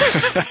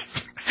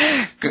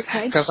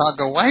 because I'll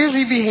go, why is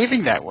he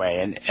behaving that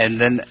way? And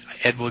then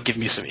Ed will give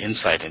me some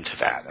insight into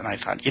that. And I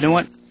thought, you know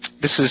what?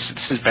 This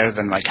is better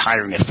than like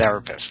hiring a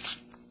therapist.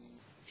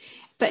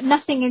 But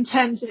nothing in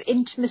terms of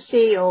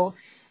intimacy or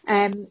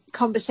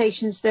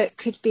conversations that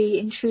could be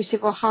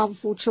intrusive or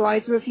harmful to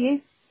either of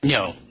you?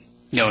 No,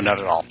 not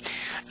at all.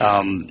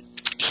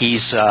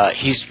 He's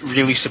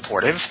really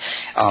supportive.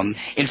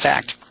 In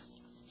fact,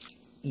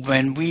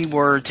 when we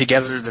were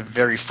together the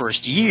very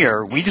first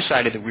year, we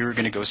decided that we were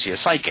going to go see a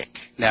psychic.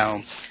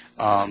 Now,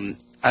 and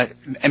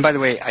by the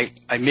way, I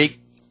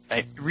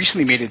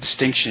recently made a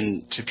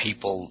distinction to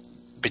people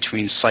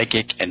between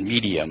psychic and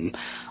medium.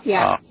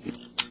 Yeah.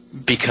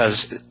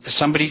 Because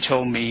somebody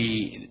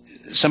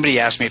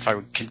asked me if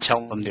I could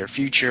tell them their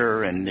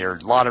future and their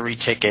lottery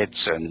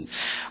tickets and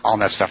all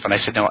that stuff. And I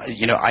said, no,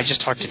 I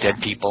just talk to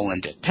dead people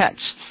and dead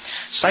pets.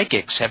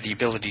 Psychics have the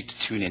ability to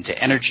tune into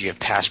energy of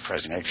past,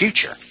 present, and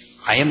future.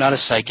 I am not a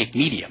psychic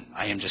medium.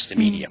 I am just a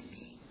medium,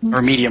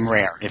 or medium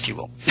rare, if you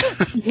will.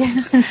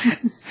 Yeah.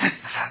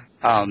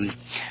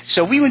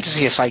 So we went to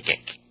see a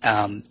psychic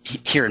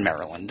here in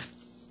Maryland,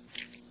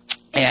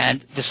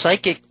 and the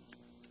psychic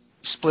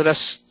split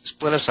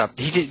us up.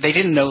 They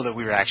didn't know that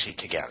we were actually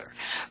together,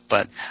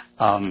 but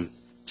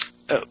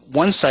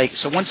one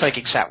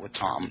psychic sat with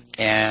Tom,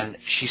 and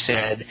she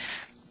said,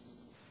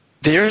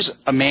 "There's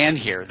a man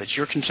here that's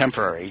your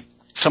contemporary,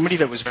 somebody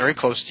that was very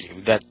close to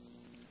you, that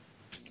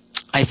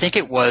I think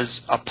it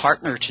was a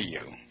partner to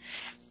you."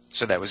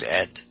 So that was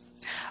Ed.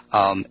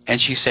 And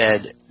she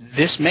said,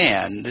 this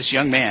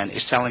young man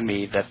is telling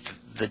me that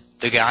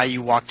the guy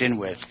you walked in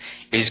with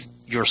is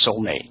your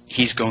soulmate.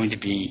 He's going to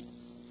be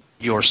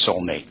your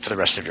soulmate for the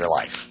rest of your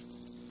life.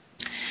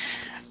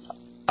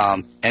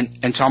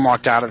 And Tom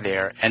walked out of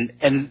there, and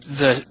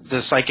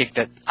the psychic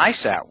that I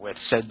sat with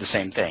said the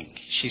same thing.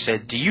 She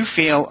said, "Do you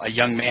feel a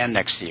young man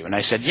next to you?" And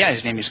I said, "Yeah,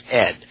 his name is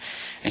Ed."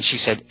 And she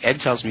said, "Ed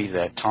tells me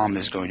that Tom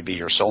is going to be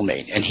your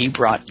soulmate, and he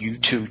brought you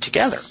two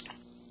together."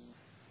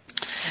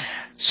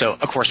 So,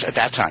 of course, at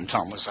that time,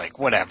 Tom was like,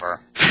 whatever.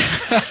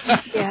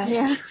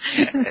 Yeah.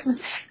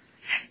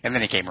 And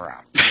then he came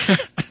around.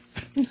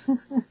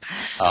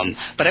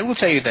 But I will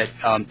tell you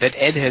that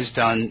Ed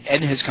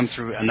has come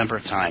through a number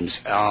of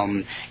times.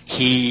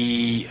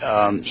 He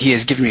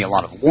has given me a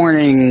lot of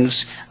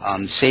warnings,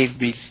 saved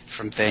me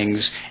from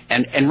things,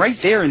 and right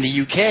there in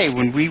the UK,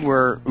 when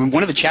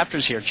one of the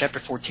chapters here, chapter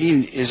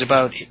 14, is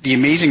about the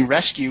amazing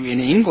rescue in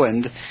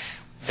England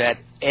that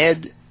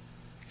Ed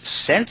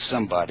sent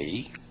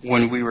somebody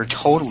when we were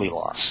totally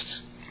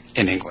lost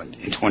in England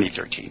in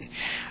 2013.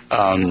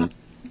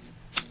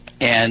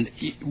 And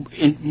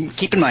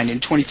keep in mind, in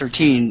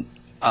 2013,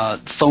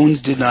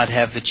 phones did not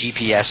have the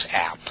GPS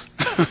app.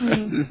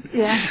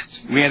 Yeah.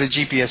 We had a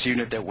GPS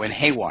unit that went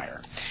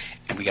haywire,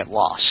 and we got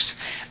lost.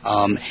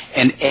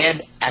 And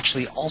Ed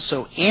actually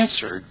also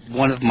answered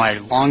one of my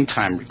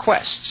longtime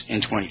requests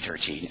in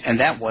 2013, and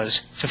that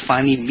was to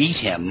finally meet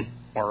him,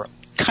 or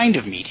kind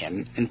of meet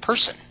him in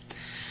person,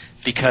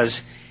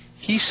 because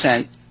he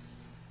sent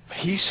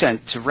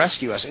to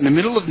rescue us in the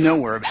middle of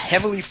nowhere, a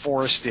heavily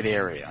forested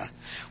area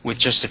with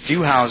just a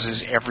few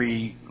houses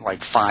every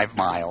 5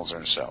 miles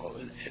or so.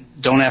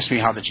 Don't ask me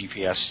how the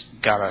GPS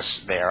got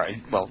us there.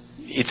 Well,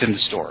 it's in the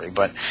story,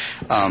 but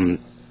we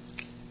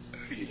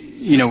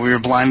were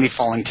blindly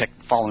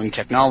following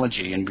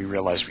technology, and we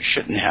realized we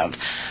shouldn't have.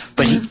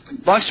 But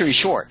long story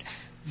short,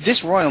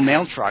 this Royal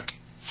Mail truck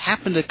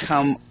happened to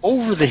come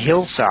over the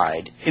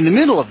hillside in the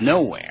middle of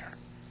nowhere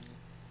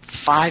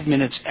 5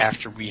 minutes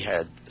after we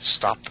had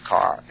stopped the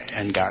car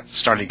and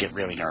started to get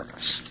really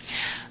nervous.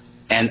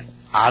 And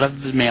out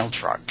of the mail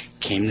truck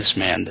came this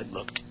man that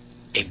looked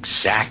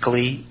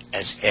exactly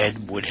as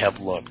Ed would have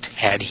looked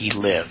had he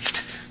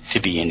lived to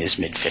be in his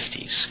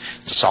mid-50s.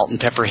 Salt and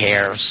pepper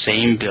hair,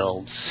 same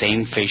build,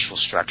 same facial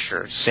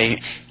structure,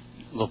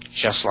 looked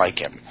just like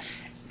him.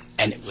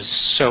 And it was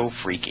so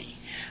freaky.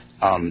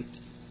 And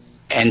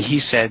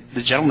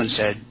the gentleman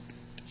said,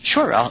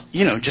 "Sure,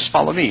 just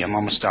follow me. I'm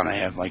almost done. I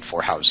have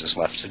 4 houses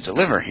left to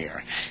deliver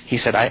here." He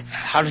said,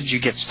 "How did you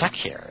get stuck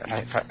here?" And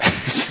I thought,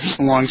 it's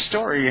a long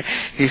story.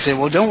 He said,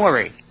 "Well, don't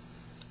worry.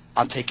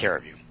 I'll take care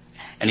of you."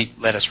 And he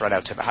led us right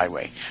out to the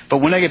highway. But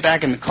when I get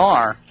back in the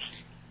car,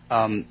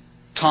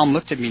 Tom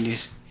looked at me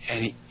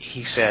and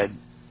he said,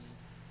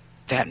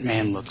 "That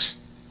man looks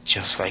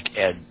just like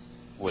Ed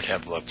would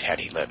have looked had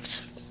he lived."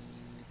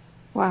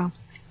 Wow.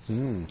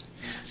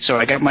 So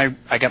I got my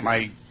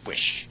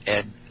wish.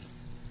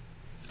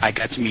 I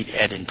got to meet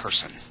Ed in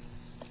person,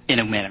 in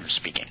a manner of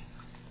speaking.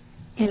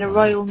 In a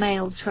Royal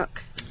Mail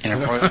truck. In a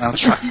Royal Mail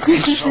truck.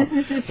 So,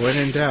 when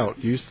in doubt,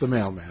 use the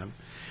mailman.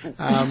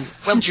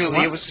 Well,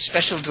 Julie, it was a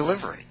special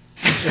delivery.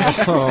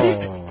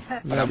 Oh,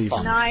 not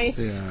even. Nice.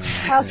 Yeah.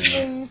 How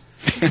smooth.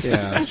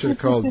 Yeah, I should have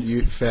called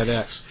you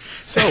FedEx.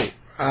 So,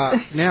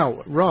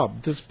 now,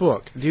 Rob, this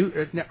book,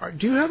 do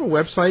you have a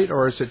website,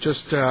 or is it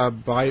just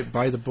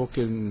buy the book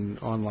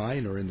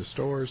online or in the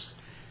stores?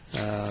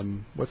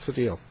 What's the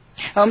deal?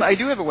 I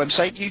do have a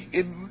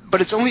website,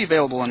 but it's only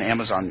available on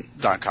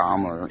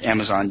Amazon.com or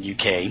Amazon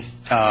UK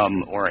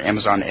or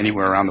Amazon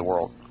anywhere around the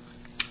world.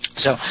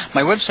 So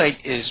my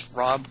website is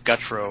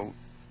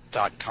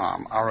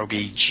robgutro.com,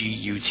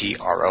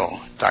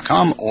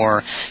 ROBGUTRO.com,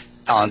 or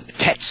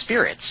Pet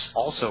Spirits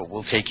also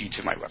will take you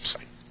to my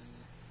website.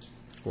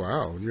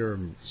 Wow, you're a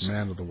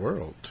man of the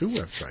world. 2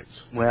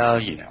 websites. Well,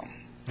 you know.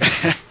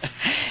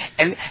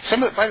 And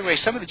by the way,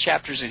 some of the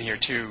chapters in here,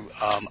 too,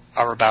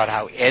 are about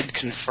how Ed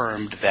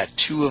confirmed that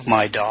 2 of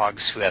my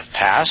dogs who have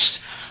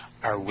passed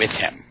are with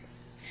him.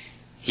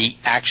 He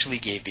actually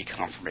gave me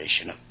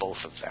confirmation of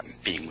both of them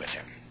being with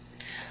him.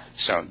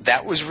 So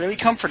that was really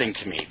comforting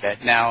to me,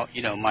 that now,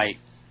 you know,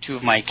 2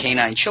 of my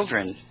canine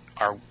children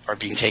are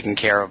being taken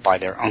care of by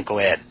their Uncle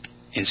Ed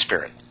in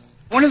spirit.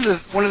 One of the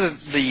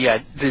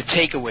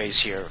takeaways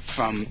here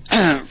from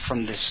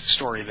this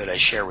story that I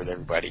share with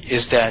everybody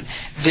is that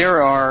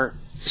there are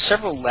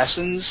several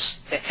lessons,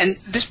 and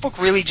this book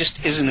really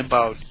just isn't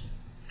about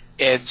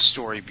Ed's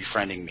story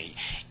befriending me.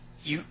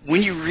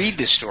 When you read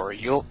this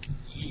story,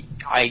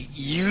 I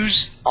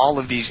use all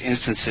of these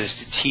instances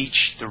to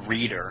teach the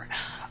reader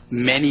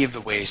many of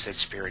the ways that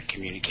spirit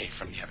communicate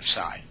from the other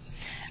side.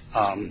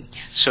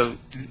 So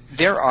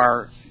there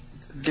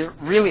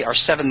really are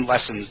 7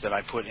 lessons that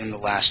I put in the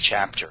last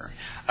chapter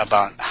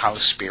about how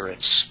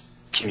spirits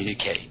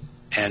communicate,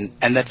 and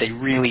that they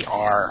really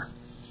are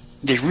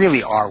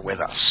with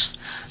us.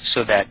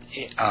 So that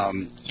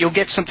you'll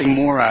get something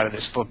more out of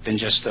this book than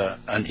just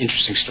an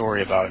interesting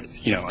story about,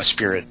 you know, a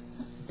spirit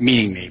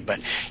meeting me, but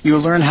you'll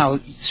learn how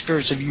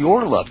spirits of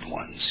your loved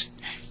ones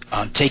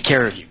take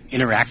care of you,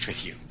 interact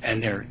with you,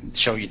 and they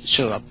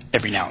show up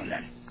every now and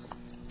then.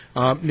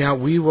 Now,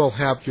 we will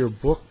have your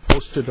book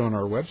posted on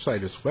our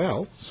website as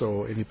well,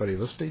 so anybody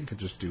listening can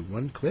just do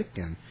one click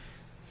and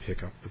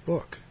pick up the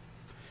book.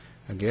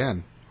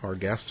 Again, our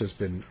guest has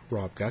been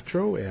Rob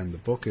Gutro, and the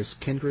book is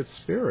Kindred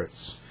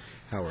Spirits,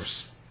 How a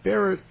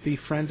Spirit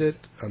Befriended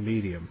a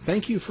Medium.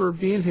 Thank you for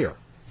being here.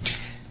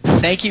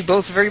 Thank you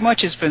both very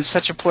much. It's been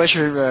such a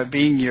pleasure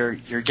being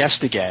your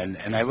guest again,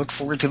 and I look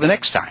forward to the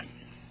next time.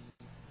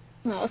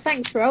 Well,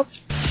 thanks, Rob.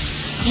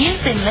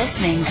 You've been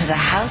listening to the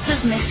House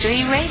of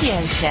Mystery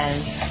radio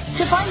show.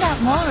 To find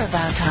out more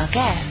about our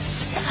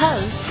guests,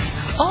 hosts,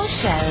 or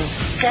show,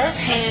 go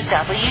to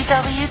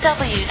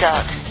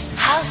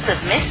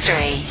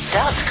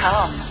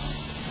www.houseofmystery.com.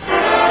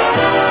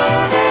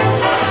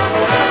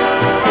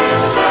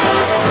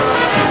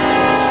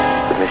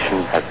 The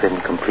mission has been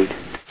completed.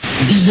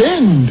 The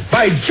end!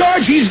 By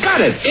George, he's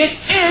got it! It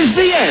is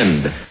the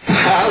end!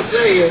 I'll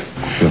see you.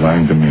 If you're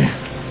lying to me,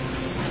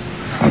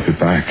 I'll be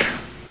back.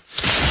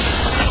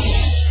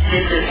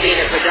 This has been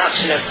a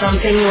production of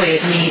Something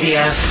Weird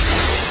Media.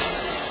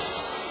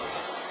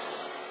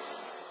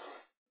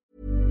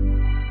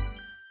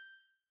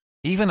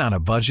 Even on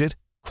a budget,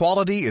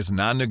 quality is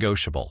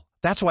non-negotiable.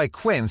 That's why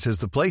Quince is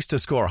the place to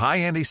score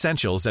high-end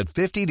essentials at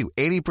 50 to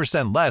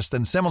 80% less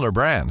than similar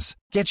brands.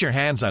 Get your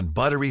hands on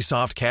buttery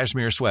soft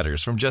cashmere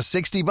sweaters from just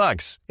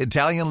 $60,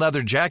 Italian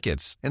leather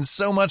jackets, and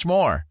so much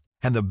more.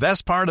 And the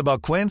best part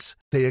about Quince,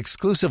 they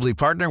exclusively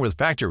partner with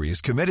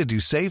factories committed to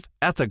safe,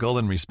 ethical,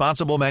 and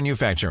responsible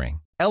manufacturing.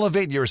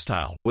 Elevate your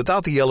style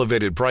without the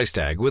elevated price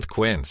tag with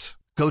Quince.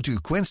 Go to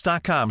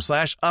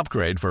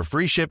quince.com/upgrade for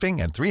free shipping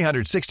and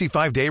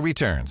 365-day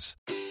returns.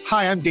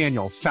 Hi, I'm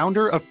Daniel,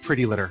 founder of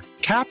Pretty Litter.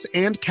 Cats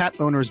and cat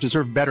owners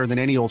deserve better than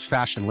any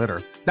old-fashioned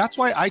litter. That's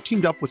why I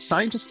teamed up with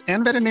scientists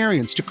and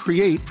veterinarians to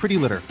create Pretty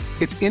Litter.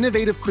 Its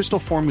innovative crystal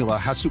formula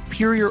has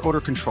superior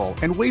odor control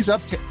and weighs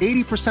up to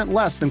 80%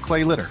 less than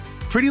clay litter.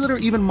 Pretty Litter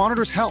even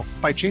monitors health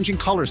by changing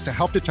colors to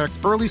help detect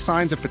early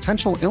signs of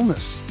potential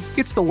illness.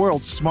 It's the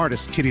world's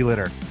smartest kitty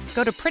litter.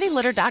 Go to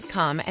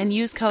prettylitter.com and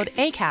use code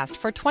ACAST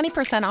for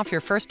 20% off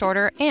your first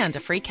order and a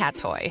free cat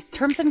toy.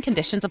 Terms and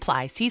conditions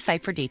apply. See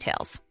site for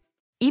details.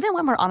 Even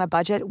when we're on a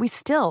budget, we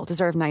still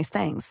deserve nice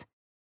things.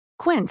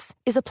 Quince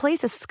is a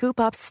place to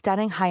scoop up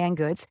stunning high-end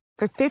goods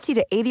for 50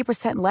 to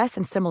 80% less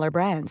than similar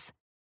brands.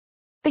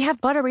 They have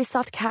buttery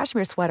soft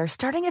cashmere sweaters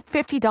starting at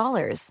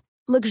 $50,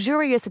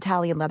 luxurious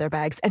Italian leather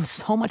bags, and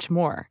so much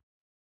more.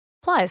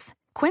 Plus,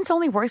 Quince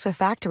only works with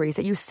factories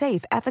that use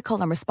safe,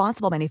 ethical, and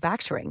responsible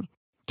manufacturing.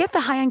 Get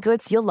the high-end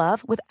goods you'll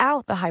love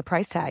without the high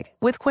price tag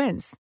with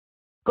Quince.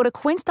 Go to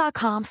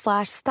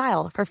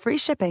quince.com/style for free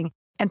shipping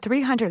and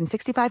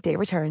 365-day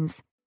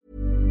returns.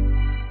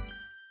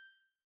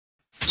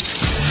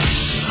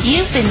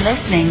 You've been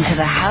listening to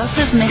the House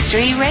of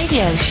Mystery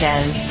radio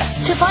show.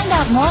 To find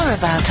out more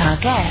about our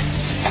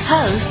guests,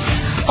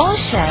 hosts, or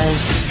show,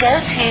 go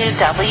to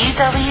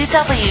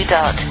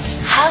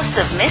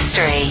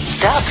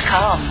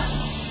www.houseofmystery.com.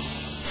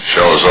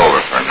 Show's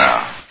over for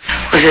now.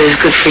 Was it as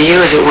good for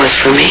you as it was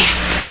for me?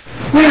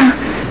 Well,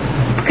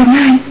 good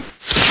night.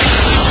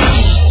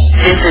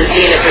 This has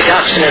been a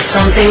production of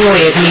Something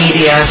Weird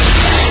Media.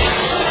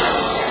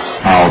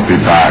 I'll be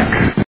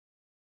back.